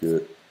that's not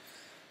good.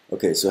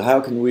 Okay, so how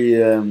can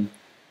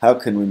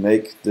we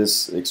make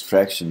this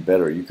extraction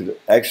better? You could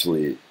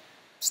actually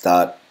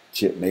start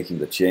making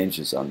the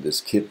changes on this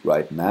kit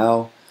right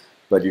now,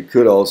 but you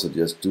could also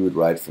just do it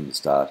right from the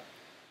start.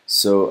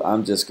 So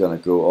I'm just gonna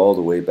go all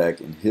the way back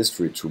in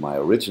history to my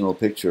original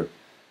picture,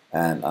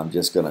 and I'm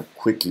just gonna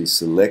quickly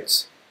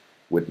select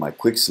with my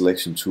quick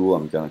selection tool.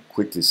 I'm gonna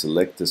quickly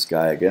select this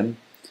guy again,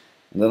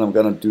 and then I'm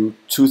gonna do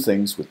two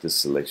things with this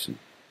selection.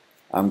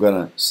 I'm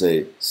gonna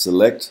say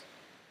select,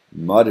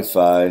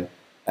 modify,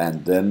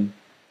 and then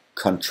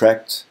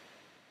contract.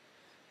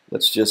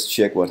 Let's just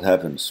check what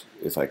happens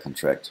if I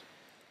contract.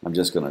 I'm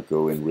just gonna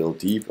go in real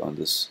deep on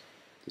this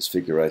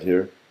figure right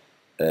here,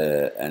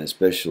 and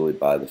especially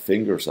by the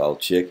fingers I'll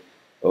check.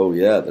 Oh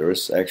yeah, there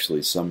is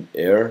actually some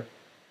air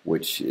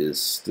which is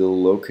still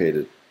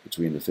located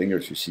between the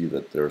fingers. You see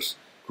that there's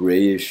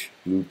grayish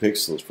blue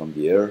pixels from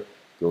the air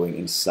going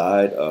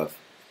inside of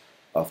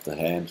the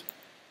hand.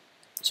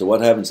 So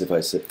what happens if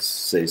I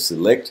say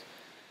select,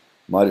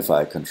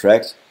 modify,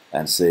 contract,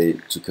 and say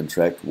to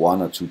contract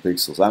 1 or 2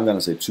 pixels? I'm going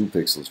to say 2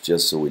 pixels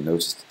just so we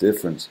notice the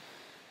difference.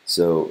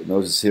 So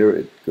notice here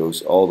it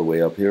goes all the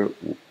way up here,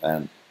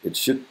 and it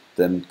should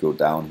then go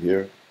down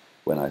here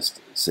when I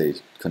say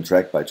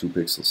contract by 2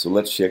 pixels. So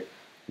let's check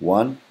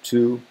 1,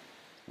 2,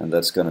 and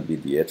that's going to be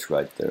the edge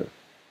right there.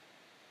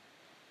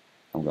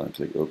 I'm going to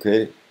click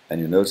OK,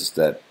 and you notice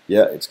that,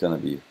 yeah, it's going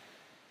to be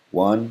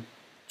 1,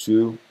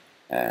 2,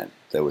 and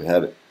there we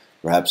have it.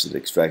 Perhaps it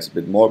extracts a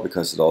bit more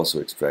because it also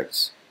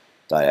extracts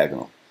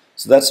diagonal.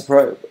 So that's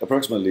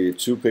approximately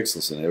 2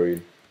 pixels in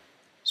every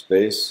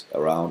space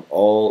around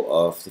all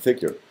of the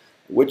figure,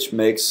 which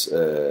makes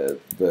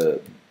the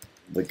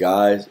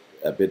guy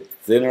a bit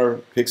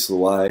thinner pixel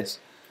wise,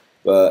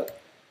 but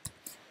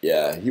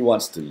yeah, he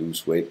wants to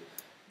lose weight.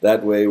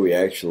 That way we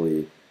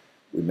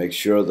make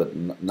sure that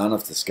none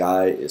of the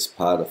sky is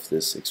part of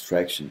this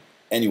extraction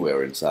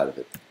anywhere inside of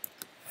it.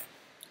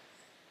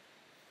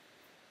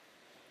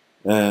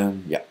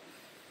 Yeah.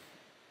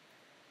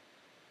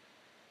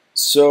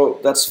 So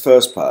that's the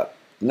first part.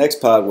 The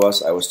next part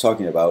was I was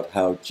talking about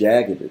how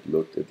jagged it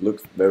looked. It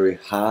looked very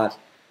hard.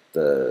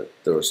 There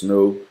was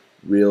no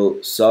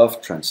real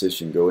soft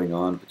transition going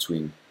on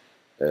between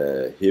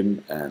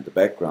him and the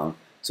background.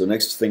 So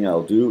next thing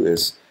I'll do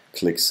is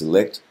click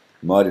select,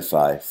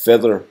 modify,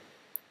 feather,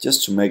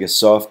 just to make a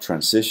soft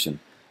transition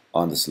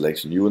on the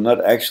selection. You will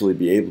not actually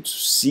be able to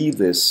see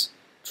this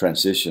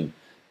transition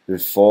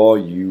before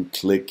you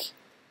click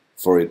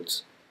for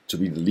it to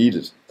be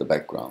deleted, the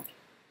background.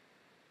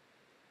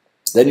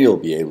 Then you'll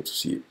be able to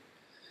see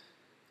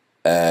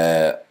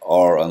it,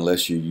 or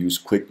unless you use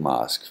quick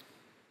mask.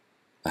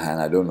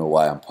 And I don't know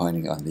why I'm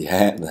pointing on the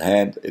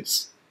hand,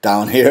 it's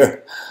down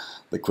here,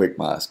 the quick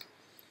mask.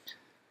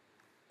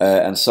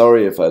 And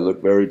sorry if I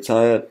look very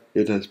tired,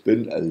 it has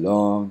been a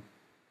long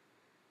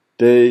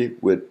day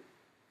with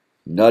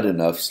not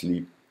enough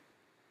sleep.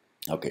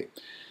 Okay,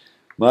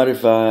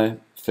 modify,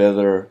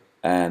 feather,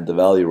 and the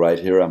value right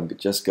here, I'm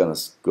just gonna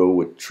go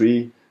with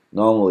 3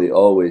 Normally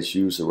always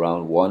use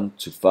around 1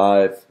 to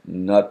 5,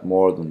 not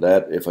more than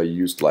that. If I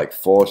used like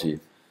 40,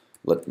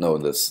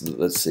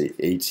 let's say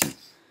 80,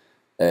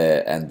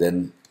 and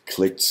then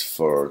clicked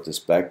for this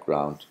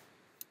background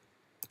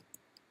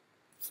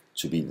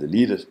to be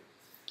deleted,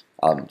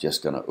 I'm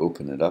just gonna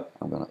open it up.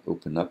 I'm gonna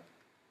open up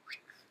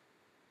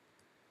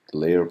the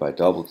layer by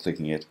double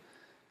clicking it,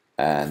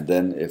 and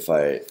then if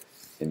I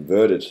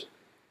invert it,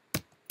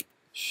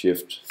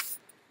 Shift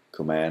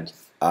Command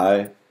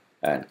I,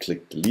 and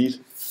click delete,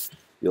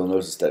 you'll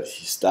notice that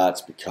he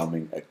starts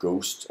becoming a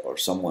ghost, or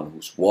someone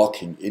who's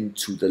walking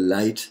into the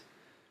light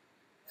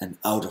and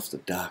out of the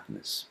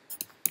darkness.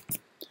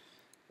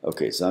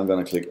 Okay, so I'm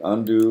gonna click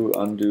undo,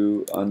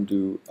 undo,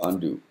 undo,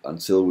 undo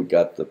until we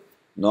got the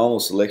normal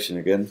selection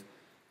again.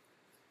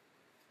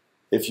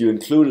 If you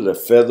included a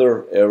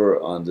feather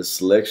error on this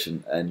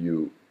selection and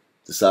you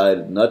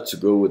decided not to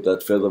go with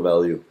that feather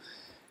value,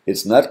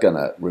 it's not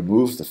gonna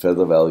remove the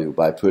feather value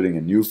by putting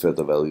a new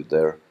feather value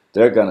there.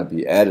 They're gonna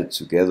be added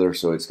together,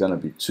 so it's gonna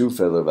be two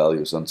feather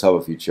values on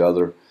top of each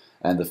other,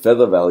 and the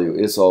feather value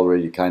is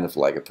already kind of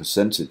like a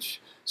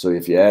percentage. So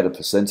if you add a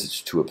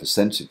percentage to a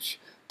percentage,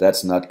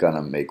 that's not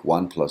gonna make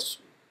 1 plus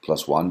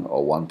 1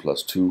 or 1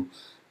 plus 2.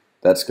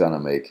 That's gonna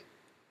make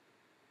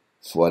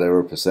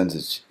whatever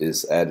percentage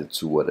is added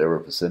to whatever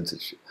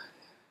percentage.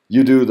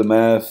 You do the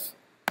math.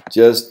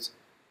 Just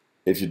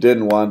if you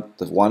didn't want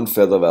the one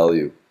feather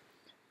value,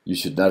 you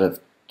should not have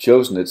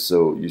chosen it,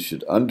 so you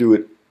should undo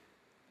it.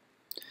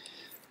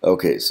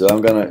 Okay, so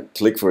I'm gonna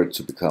click for it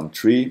to become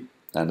tree,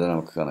 and then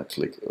I'm gonna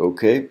click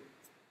OK.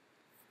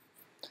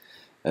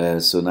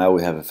 So now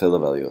we have a feather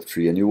value of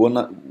 3, and you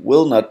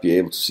will not be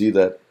able to see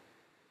that.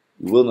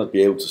 You will not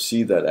be able to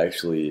see that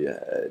actually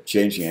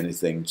changing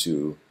anything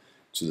to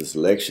the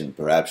selection.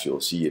 Perhaps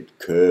you'll see it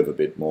curve a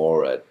bit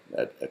more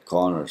at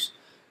corners,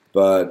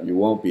 but you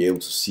won't be able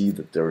to see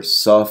that there is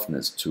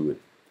softness to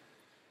it.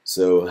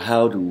 So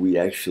how do we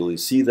actually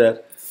see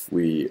that?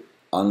 We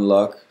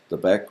unlock the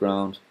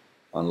background,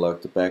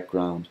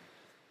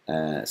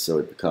 so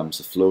it becomes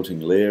a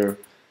floating layer,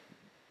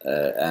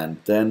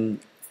 and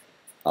then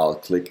I'll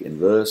click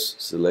inverse,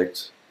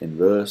 select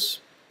inverse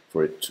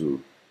for it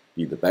to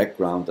be the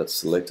background that's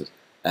selected,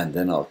 and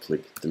then I'll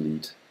click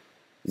delete.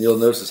 And you'll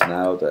notice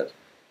now that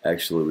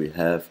actually we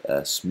have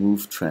a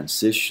smooth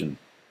transition,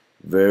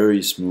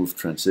 very smooth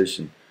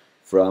transition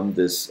from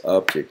this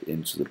object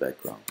into the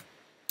background.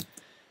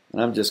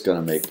 And I'm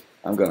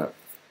gonna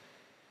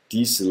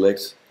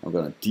deselect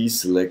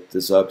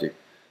this object,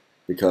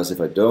 because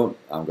if I don't,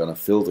 I'm gonna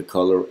fill the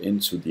color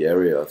into the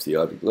area of the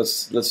object.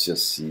 Let's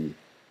just see,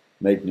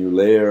 make new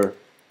layer,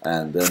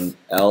 and then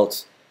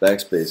Alt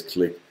backspace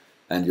click,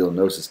 and you'll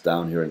notice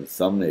down here in the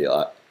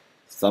thumbnail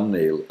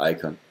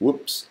icon,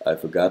 whoops, I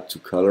forgot to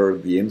color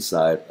the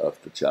inside of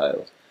the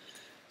child.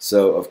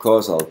 So of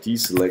course I'll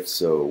deselect,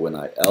 so when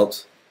I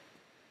Alt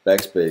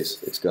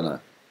backspace, it's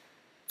gonna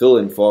fill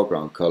in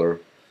foreground color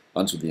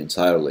onto the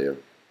entire layer.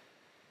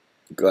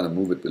 I'm gonna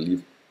move it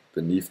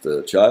beneath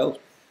the child,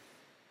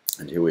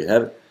 and here we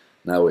have it.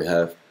 Now we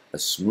have a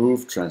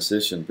smooth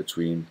transition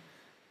between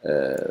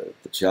the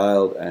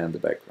child and the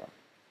background.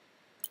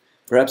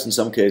 Perhaps in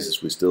some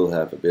cases we still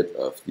have a bit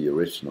of the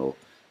original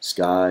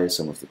sky,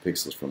 some of the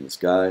pixels from the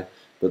sky,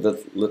 but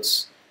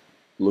let's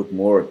look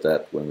more at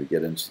that when we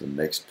get into the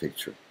next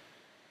picture.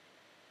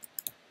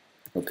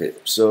 Okay,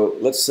 so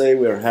let's say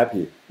we are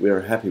happy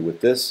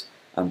with this.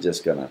 I'm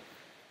just gonna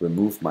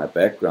remove my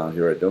background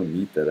here. I don't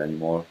need that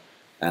anymore,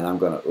 and I'm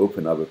gonna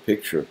open up a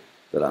picture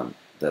that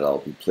I'll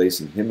be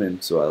placing him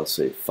in. So I'll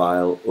say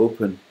File,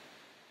 Open,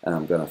 and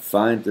I'm gonna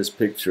find this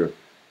picture,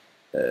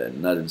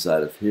 not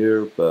inside of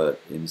here, but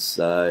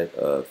inside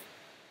of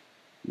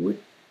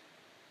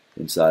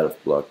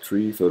block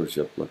 3,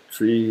 Photoshop block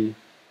 3,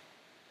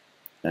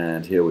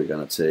 and here we're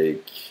gonna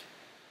take,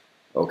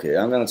 okay,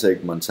 I'm gonna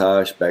take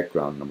montage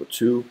background number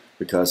 2,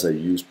 because I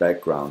used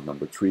background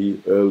number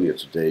 3 earlier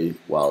today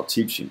while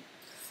teaching.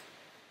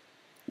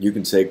 You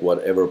can take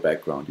whatever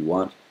background you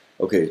want.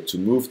 Okay, to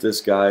move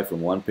this guy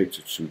from one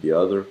picture to the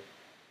other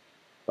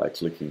by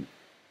clicking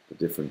the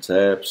different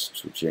tabs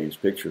to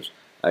change pictures,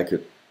 I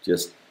could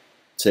just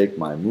take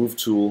my move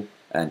tool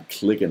and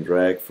click and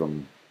drag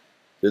from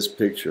this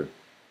picture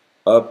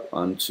up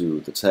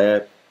onto the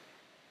tab,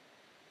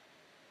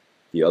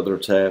 the other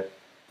tab,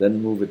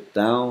 then move it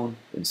down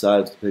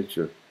inside the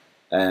picture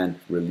and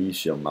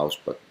release your mouse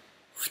button.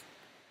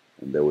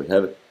 And there we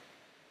have it.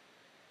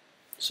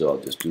 So I'll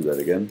just do that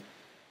again.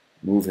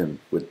 Move him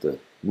with the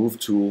move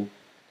tool,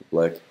 the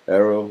black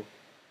arrow.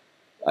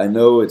 I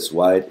know it's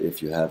white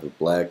if you have a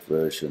black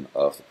version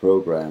of the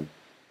program,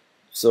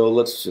 so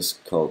let's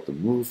just call it the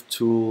move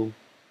tool.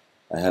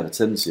 I have a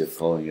tendency of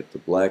calling it the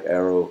black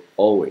arrow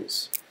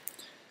always.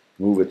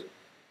 Move it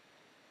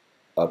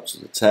up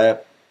to the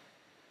tab,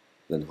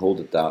 then hold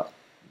it down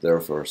there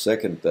for a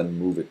second, then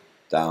move it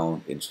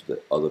down into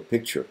the other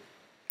picture.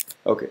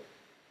 Okay,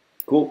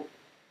 cool.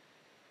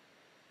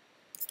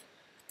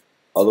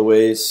 Other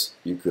ways,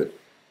 you could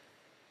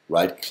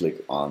right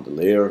click on the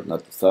layer,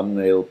 not the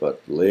thumbnail,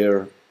 but the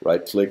layer,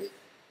 right click,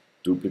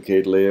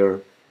 duplicate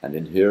layer, and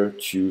in here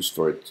choose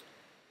for it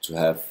to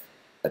have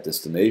a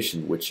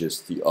destination, which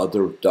is the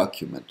other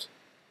document.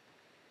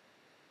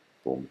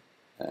 Boom.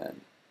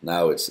 And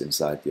now it's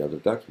inside the other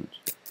document.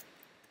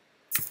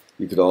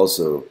 You could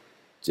also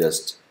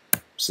just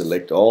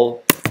select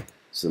all,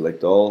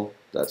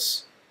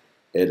 that's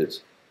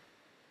edit,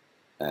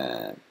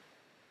 and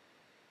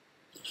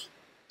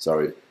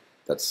sorry,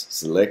 that's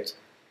select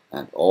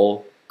and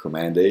all,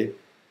 Command A,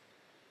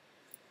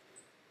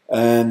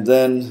 and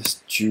then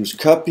choose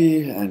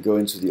copy and go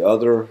into the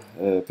other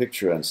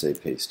picture and say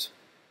paste.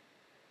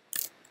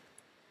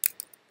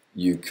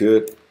 You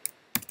could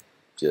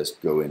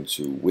just go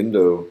into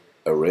window,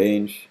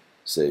 arrange,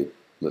 say,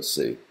 let's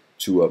say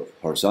 2 up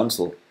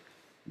horizontal,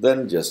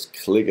 then just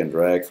click and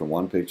drag from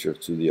one picture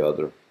to the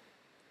other.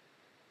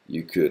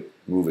 You could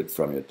move it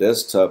from your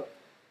desktop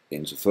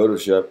into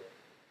Photoshop,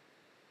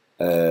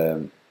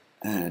 and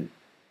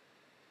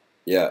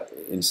yeah,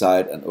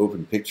 inside an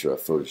open picture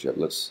of Photoshop.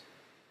 Let's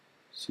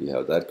see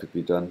how that could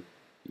be done.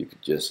 You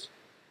could just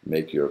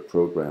make your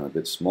program a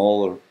bit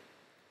smaller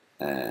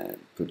and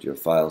put your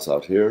files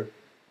out here,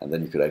 and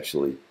then you could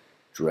actually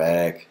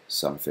drag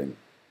something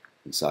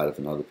inside of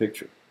another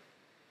picture.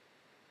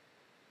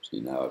 See,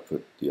 now I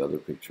put the other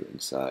picture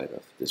inside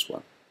of this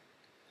one.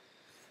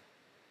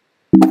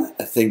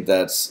 I think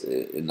that's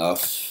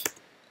enough.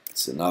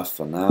 It's enough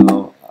for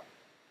now.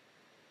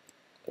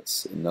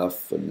 That's enough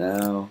for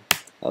now.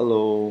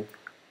 Hello.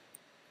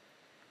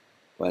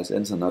 Why is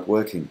enter not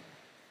working?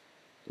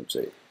 Don't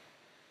say it.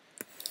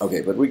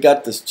 Okay, but we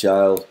got this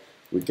child.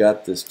 We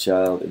got this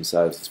child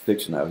inside of this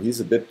picture now. He's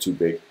a bit too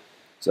big,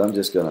 so I'm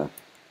just gonna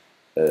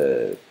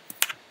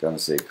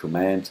say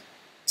Command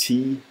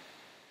T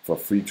for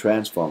free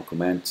transform.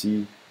 Command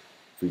T,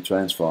 free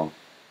transform.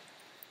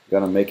 I'm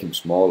gonna make him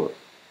smaller,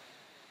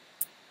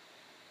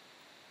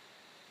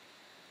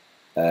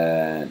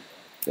 and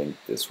I think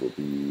this will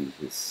be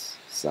his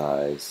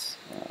size.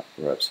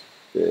 Perhaps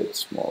a bit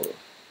smaller.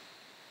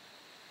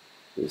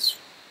 This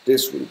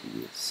will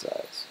be his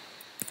size.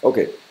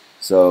 Okay,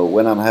 so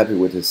when I'm happy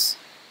with the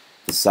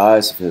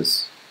size of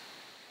his,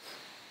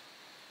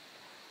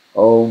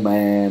 oh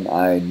man,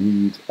 I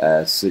need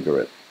a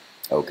cigarette.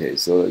 Okay,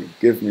 so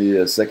give me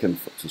a second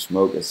to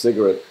smoke a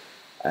cigarette,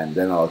 and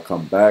then I'll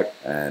come back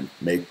and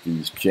make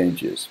these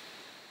changes.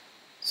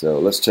 So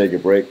let's take a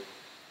break.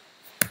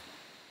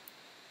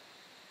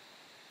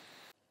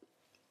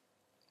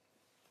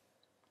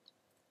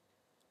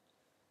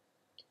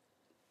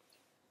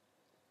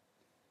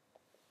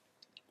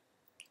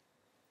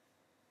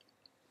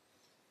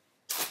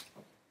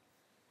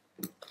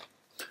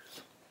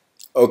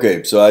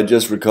 Okay, so I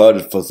just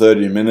recorded for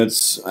 30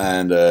 minutes,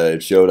 and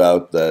it showed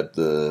out that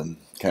the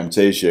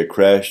Camtasia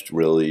crashed.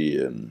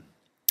 Really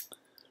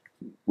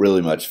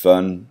much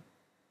fun.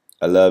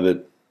 I love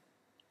it.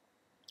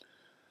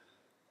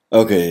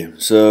 Okay,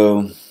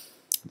 so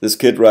this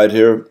kid right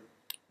here,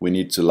 we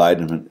need to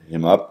lighten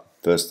him up.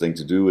 First thing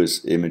to do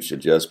is image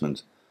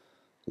adjustment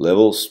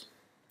levels,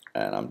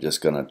 and I'm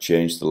just gonna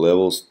change the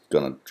levels,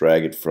 gonna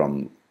drag it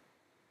from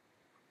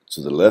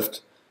to the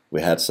left. We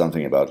had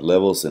something about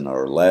levels in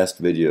our last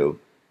video.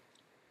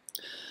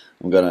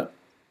 I'm gonna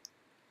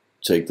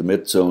take the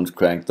midtones,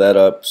 crank that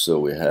up, so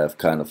we have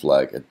kind of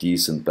like a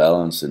decent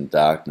balance in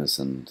darkness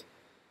and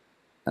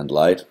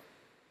light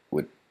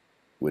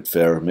with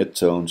fair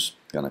midtones.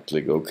 Gonna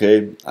click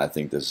OK. I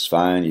think this is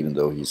fine, even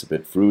though he's a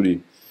bit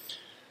fruity.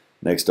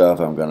 Next up,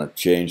 I'm gonna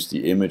change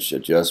the image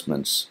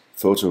adjustments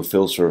photo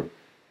filter.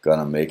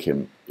 Gonna make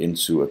him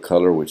into a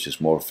color which is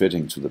more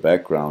fitting to the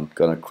background.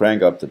 Gonna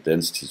crank up the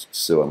density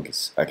so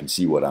I can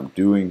see what I'm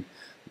doing.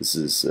 This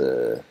is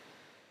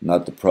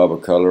not the proper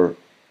color.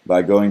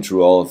 By going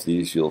through all of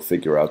these, you'll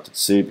figure out that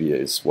sepia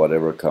is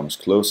whatever comes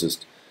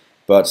closest,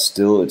 but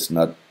still it's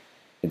not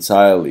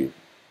entirely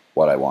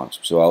what I want.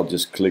 So I'll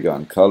just click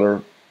on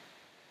color,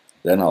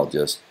 then I'll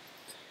just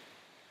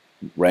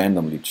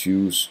randomly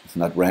choose,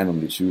 not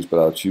randomly choose, but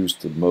I'll choose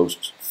the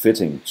most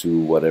fitting to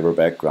whatever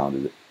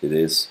background it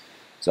is.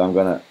 So I'm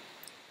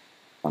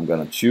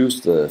gonna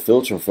choose the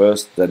filter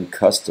first, then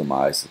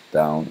customize it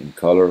down in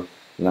color.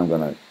 Then I'm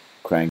gonna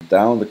crank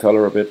down the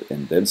color a bit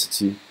in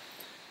density,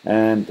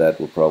 and that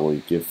will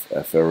probably give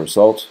a fair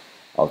result.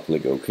 I'll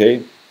click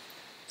OK.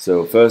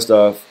 So first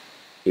off,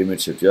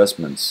 image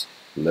adjustments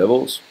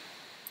levels,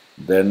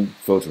 then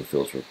photo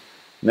filter.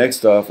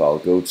 Next off, I'll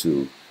go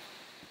to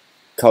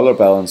color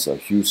balance or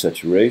hue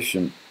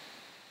saturation,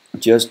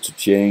 just to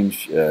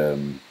change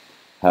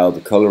how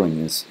the coloring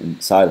is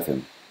inside of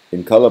him.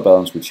 In color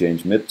balance, we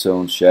change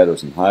midtones,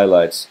 shadows and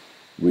highlights.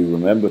 We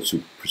remember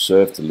to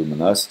preserve the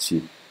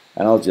luminosity,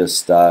 and I'll just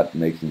start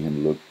making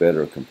him look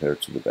better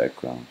compared to the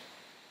background.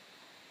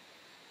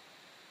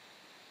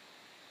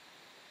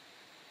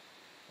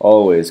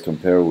 Always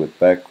compare with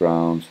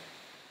background,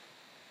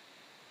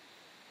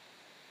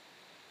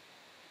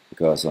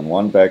 because on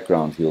one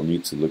background he'll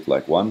need to look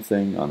like one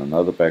thing, on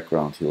another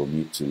background he'll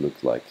need to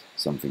look like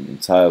something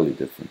entirely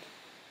different.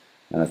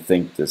 And I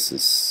think this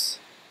is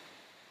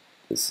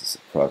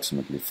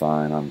approximately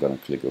fine. I'm gonna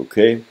click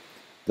OK.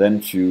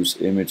 then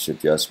choose image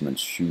adjustment,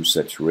 hue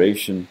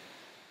saturation,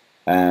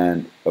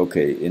 and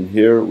okay, in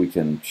here we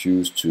can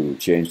choose to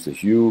change the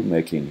hue,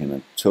 making him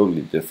a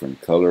totally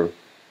different color,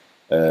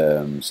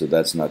 so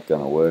that's not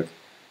gonna work.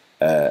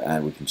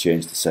 And we can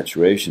change the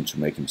saturation to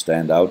make him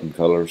stand out in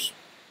colors,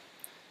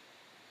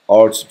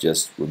 or to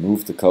just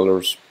remove the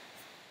colors.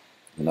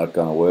 They're not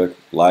gonna work.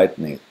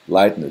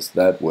 Lightness,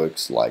 that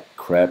works like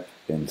crap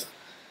in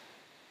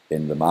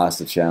the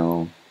master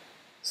channel,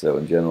 so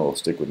in general I'll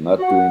stick with not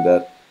doing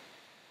that.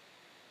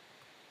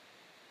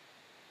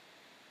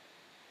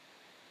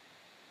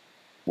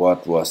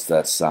 What was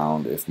that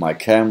sound? If my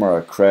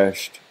camera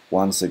crashed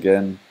once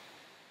again,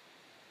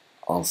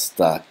 I'll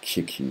start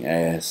kicking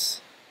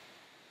ass.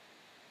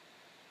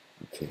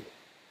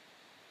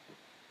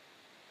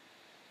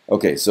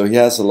 Okay, so he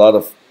has a lot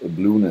of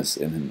blueness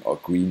in him, or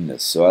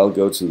greenness, so I'll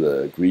go to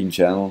the green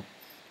channel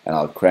and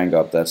I'll crank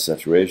up that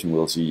saturation.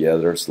 We'll see, yeah,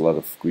 there's a lot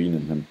of green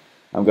in him.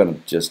 I'm gonna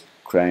just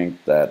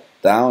crank that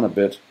down a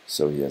bit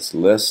so he has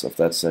less of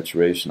that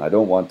saturation. I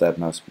don't want that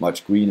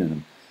much green in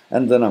him.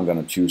 And then I'm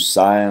gonna choose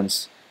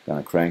cyans,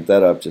 gonna crank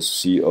that up just to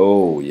see,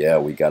 oh yeah,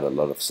 we got a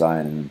lot of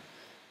cyan in him.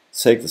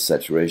 Take the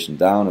saturation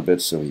down a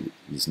bit so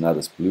he's not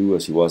as blue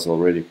as he was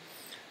already.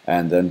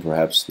 And then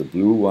perhaps the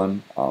blue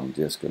one, I'm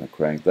just gonna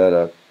crank that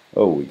up.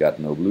 Oh, we got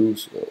no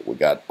blues. We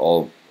got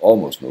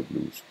almost no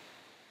blues.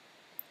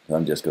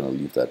 I'm just gonna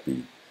leave that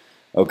be.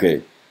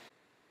 Okay,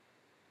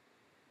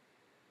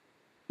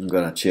 I'm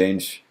gonna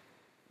change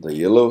the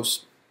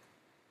yellows.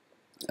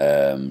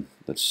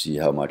 Let's see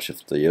how much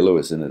of the yellow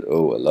is in it.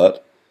 Oh, a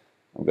lot.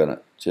 I'm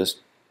gonna just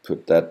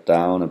put that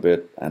down a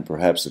bit and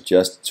perhaps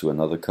adjust it to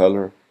another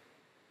color.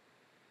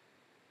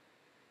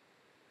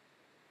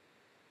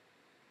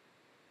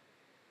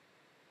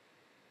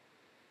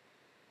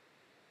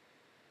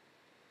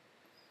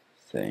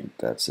 I think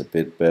that's a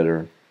bit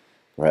better.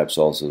 Perhaps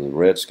also the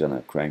red's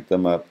gonna crank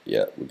them up.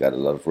 Yeah, we got a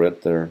lot of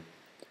red there.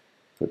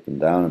 Put them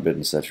down a bit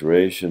in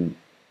saturation.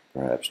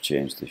 Perhaps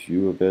change the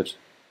hue a bit.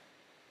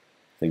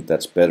 I think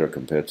that's better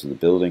compared to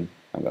the building.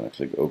 I'm gonna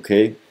click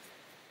OK.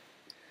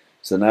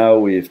 So now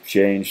we've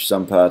changed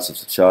some parts of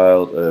the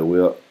child.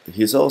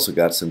 He's also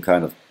got some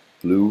kind of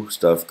blue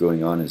stuff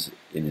going on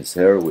in his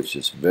hair, which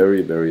is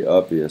very, very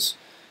obvious.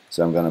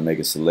 So I'm gonna make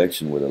a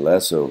selection with a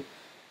lasso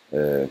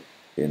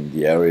in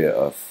the area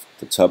of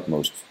the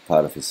topmost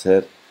part of his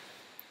head,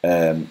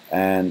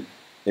 and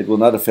it will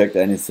not affect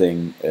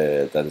anything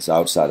that is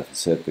outside of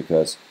his head,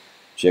 because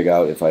check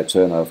out, if I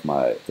turn off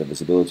the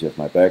visibility of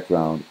my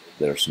background,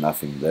 there's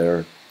nothing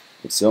there.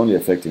 It's only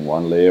affecting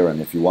one layer,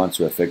 and if you want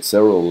to affect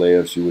several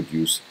layers, you would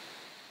use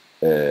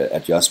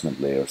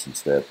adjustment layers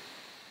instead.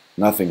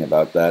 Nothing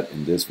about that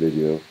in this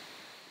video,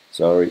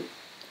 sorry.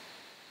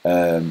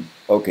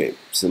 Okay,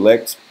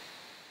 select,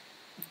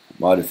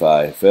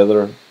 modify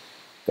feather.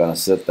 Gonna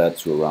set that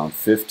to around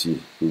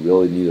 50. We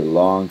really need a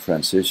long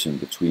transition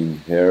between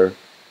hair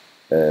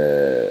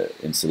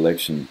in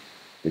selection,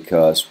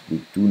 because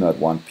we do not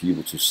want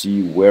people to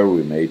see where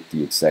we made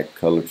the exact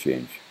color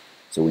change.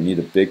 So we need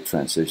a big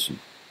transition.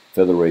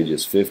 Feather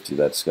radius 50,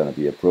 that's gonna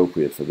be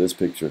appropriate for this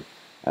picture.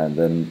 And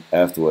then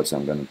afterwards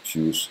I'm gonna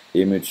choose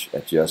image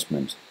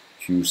adjustment,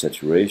 hue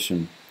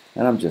saturation,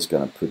 and I'm just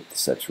gonna put the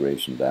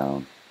saturation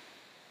down.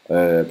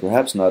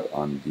 Perhaps not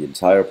on the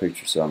entire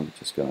picture, so I'm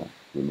just gonna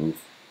remove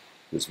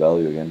this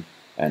value again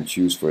and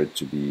choose for it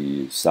to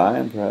be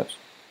cyan, perhaps.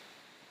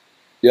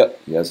 Yep,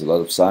 he has a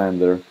lot of cyan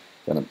there.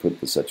 Gonna put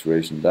the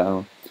saturation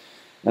down,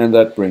 and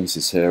that brings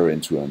his hair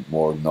into a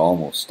more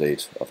normal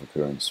state of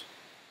occurrence.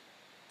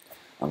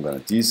 I'm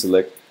gonna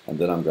deselect, and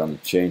then I'm gonna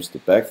change the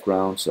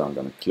background. So I'm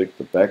gonna click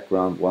the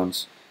background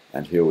once,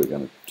 and here we're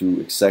gonna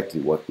do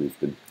exactly what we've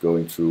been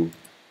going through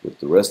with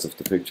the rest of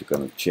the picture.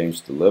 Gonna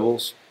change the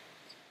levels.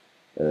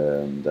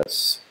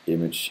 That's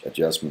image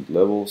adjustment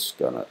levels.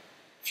 Gonna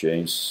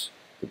change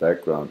the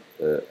background.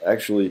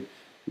 Actually,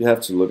 you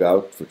have to look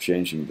out for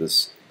changing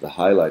the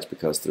highlights,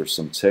 because there's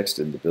some text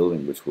in the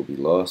building which will be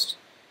lost,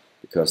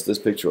 because this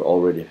picture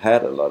already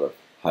had a lot of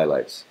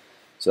highlights.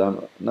 So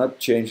I'm not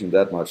changing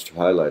that much to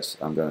highlights.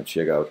 I'm going to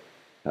check out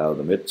how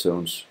the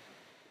midtones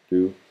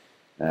do,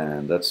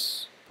 and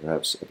that's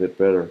perhaps a bit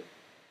better.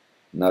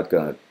 Not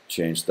going to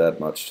change that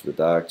much to the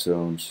dark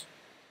tones,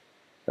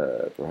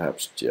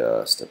 perhaps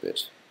just a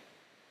bit.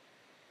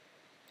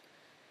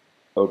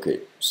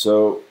 Okay,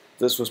 so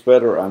this was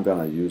better. I'm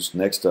gonna use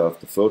next off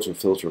the photo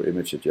filter,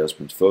 image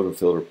adjustment, photo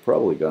filter.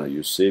 Probably gonna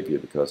use sepia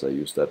because I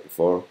used that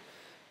before,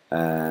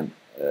 and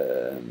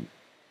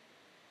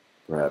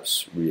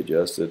perhaps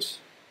readjust it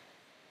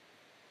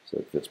so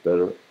it fits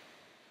better.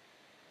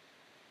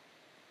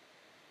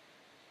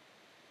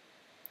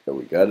 There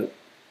we got it,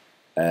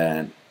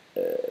 and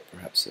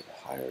perhaps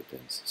a higher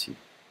density.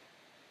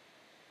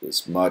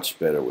 It's much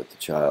better with the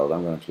child.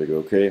 I'm gonna click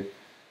OK,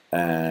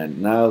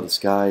 and now the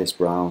sky is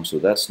brown, so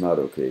that's not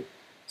okay.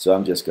 So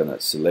I'm just gonna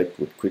select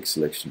with quick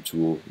selection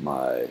tool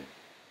my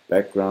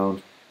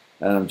background,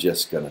 and I'm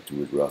just gonna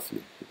do it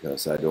roughly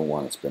because I don't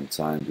want to spend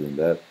time doing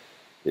that.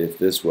 If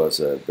this was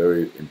a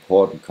very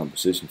important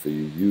composition for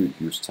you, you would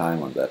use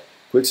time on that.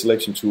 quick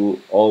selection tool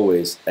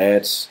always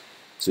adds,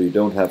 so you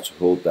don't have to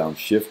hold down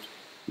shift.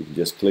 You can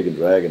just click and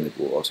drag and it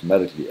will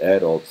automatically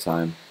add all the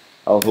time.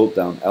 I'll hold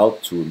down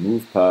Alt to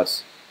remove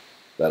parts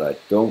that I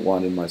don't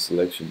want in my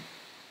selection.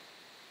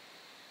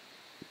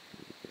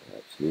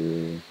 Perhaps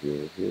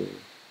here.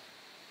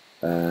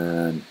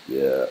 And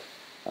yeah,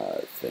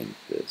 I think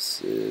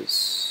this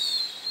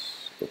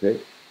is okay.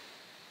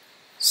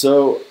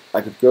 So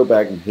I could go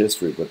back in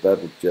history, but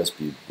that would just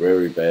be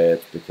very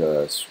bad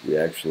because we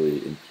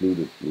actually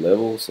included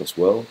levels as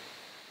well.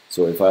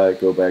 So if I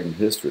go back in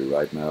history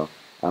right now,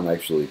 I'm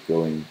actually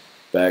going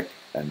back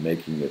and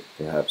making it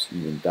perhaps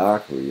even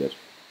darker yet.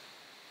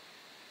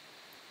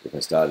 If I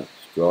started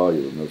to draw,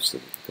 you'll notice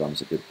that it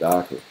becomes a bit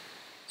darker.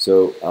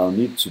 So I'll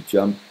need to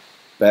jump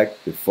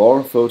back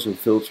before photo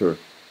filter,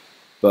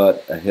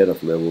 but ahead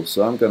of levels.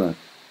 So I'm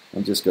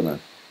just gonna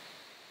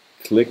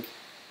click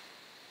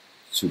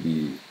to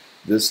be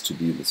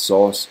the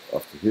source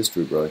of the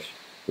history brush.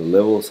 The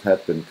levels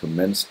had been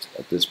commenced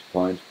at this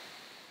point.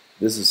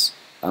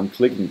 I'm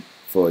clicking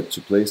for it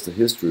to place the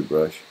history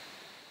brush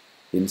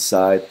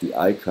inside the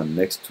icon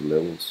next to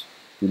levels.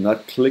 Do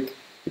not click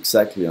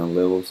exactly on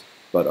levels,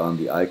 but on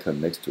the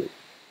icon next to it.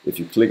 If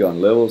you click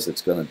on levels,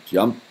 it's going to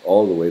jump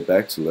all the way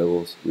back to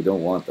levels. We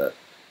don't want that.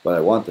 But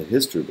I want the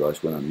history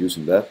brush, when I'm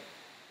using that,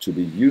 to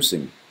be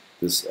using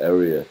this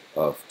area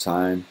of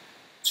time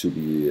to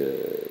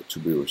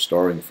be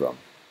restoring from.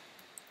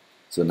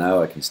 So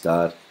now I can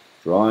start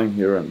drawing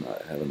here, and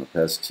I have an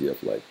opacity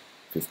of like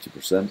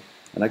 50%,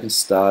 and I can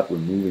start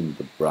removing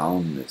the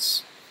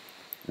brownness.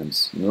 And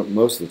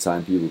most of the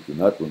time people do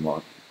not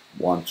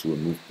want to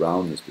remove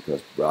brownness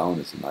because brown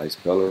is a nice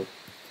color,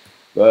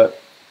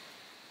 but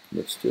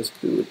let's just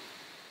do it.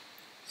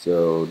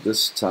 So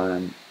this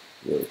time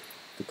the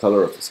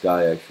color of the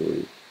sky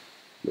actually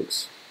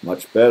looks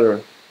much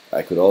better.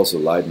 I could also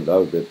lighten it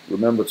up a bit.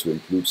 Remember to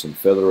include some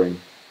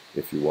feathering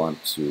if you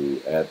want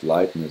to add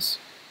lightness,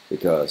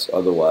 because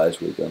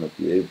otherwise we're going to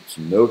be able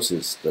to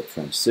notice the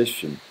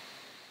transition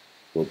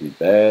will be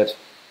bad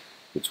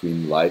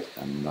between light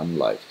and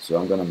non-light. So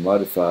I'm going to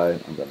modify,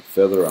 I'm going to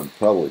feather, I'm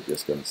probably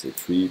just going to say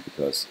tree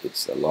because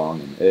it's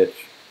along an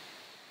edge,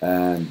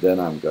 and then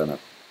I'm going to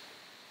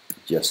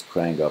just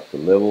crank up the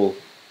level.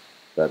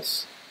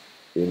 That's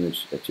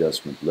image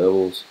adjustment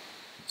levels.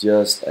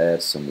 Just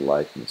add some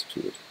lightness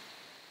to it,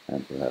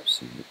 and perhaps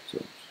some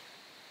midtones.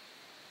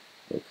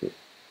 Okay,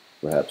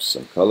 perhaps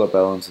some color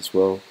balance as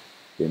well.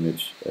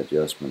 Image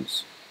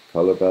adjustments,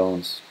 color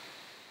balance,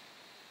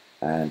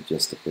 and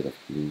just a bit of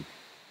blue.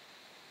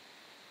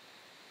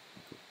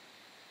 Okay.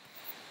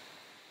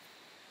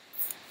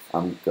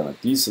 I'm gonna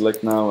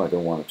deselect now. I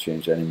don't want to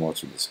change any more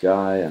to the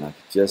sky, and I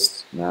can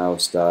just now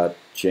start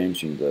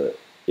changing the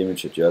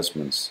image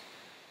adjustments,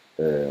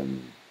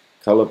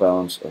 color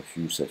balance or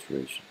hue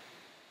saturation.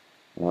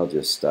 And I'll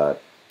just start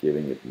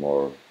giving it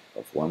more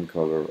of one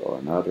color or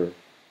another.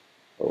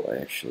 Oh, I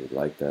actually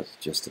like that,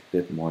 just a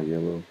bit more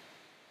yellow.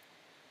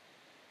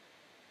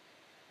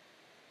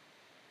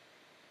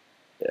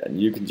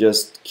 And you can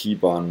just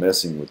keep on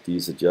messing with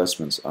these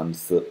adjustments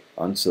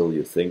until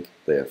you think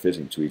they are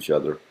fitting to each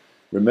other.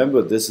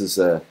 Remember, this is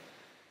a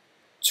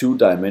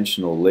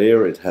two-dimensional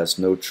layer, it has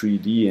no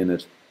 3D in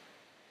it.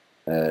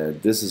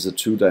 This is a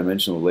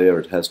two-dimensional layer,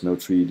 it has no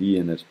 3D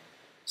in it.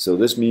 So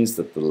this means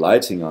that the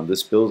lighting on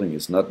this building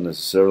is not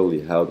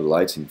necessarily how the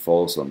lighting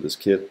falls on this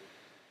kid.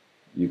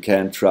 You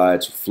can try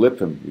to flip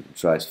him. You can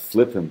try to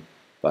flip him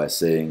by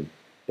saying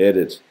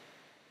edit,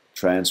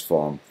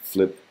 transform,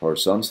 flip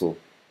horizontal,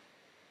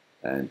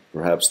 and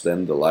perhaps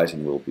then the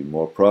lighting will be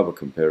more proper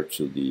compared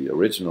to the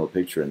original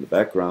picture in the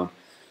background.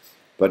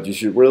 But you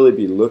should really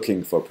be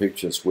looking for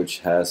pictures which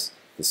has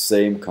the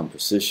same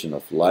composition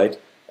of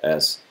light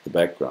as the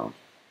background.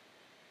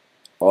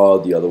 Or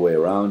the other way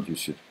around, you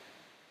should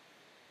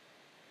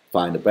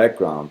find a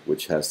background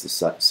which has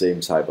the same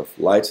type of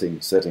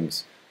lighting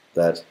settings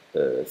that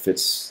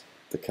fits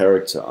the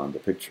character on the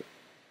picture,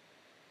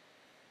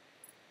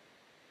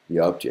 the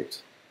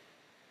object.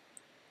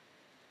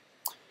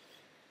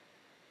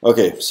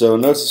 Okay, so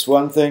notice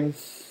one thing.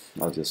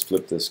 I'll just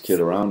flip this kid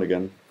around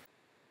again.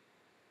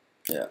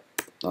 Yeah,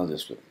 I'll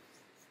just flip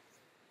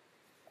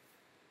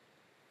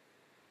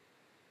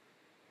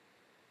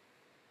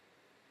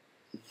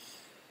it.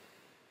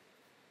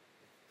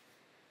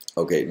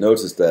 Okay,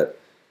 notice that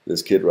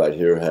this kid right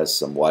here has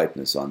some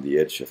whiteness on the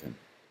edge of him.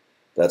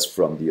 That's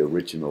from the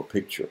original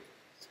picture.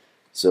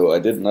 So I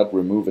did not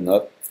remove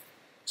enough,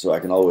 so I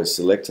can always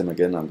select him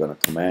again. I'm going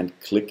to command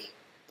click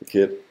the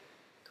kid,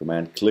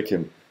 command click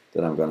him,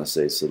 then I'm going to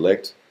say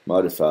select,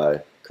 modify,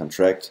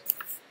 contract,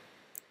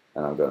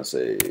 and I'm going to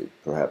say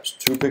perhaps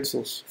 2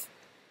 pixels.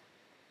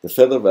 The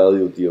feather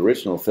value, the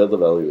original feather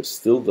value is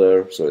still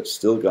there, so it's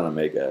still going to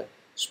make a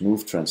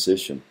smooth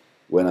transition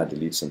when I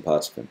delete some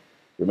parts of him.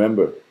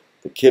 Remember,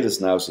 the kid is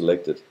now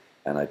selected,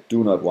 and I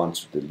do not want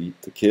to delete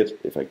the kid.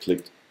 If I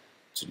click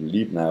to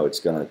delete now,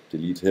 it's going to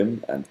delete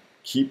him and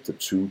keep the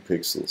 2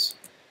 pixels.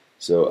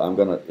 So I'm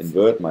going to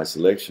invert my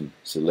selection,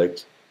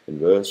 select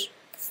inverse,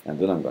 and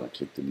then I'm going to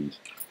click delete.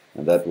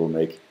 And that will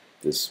make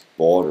this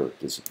border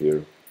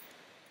disappear.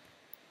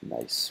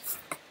 Nice.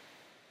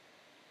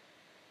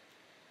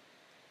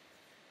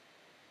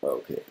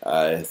 Okay,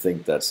 I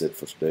think that's it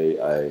for today.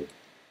 I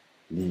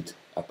need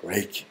a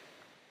break.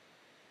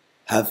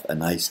 Have a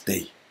nice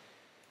day.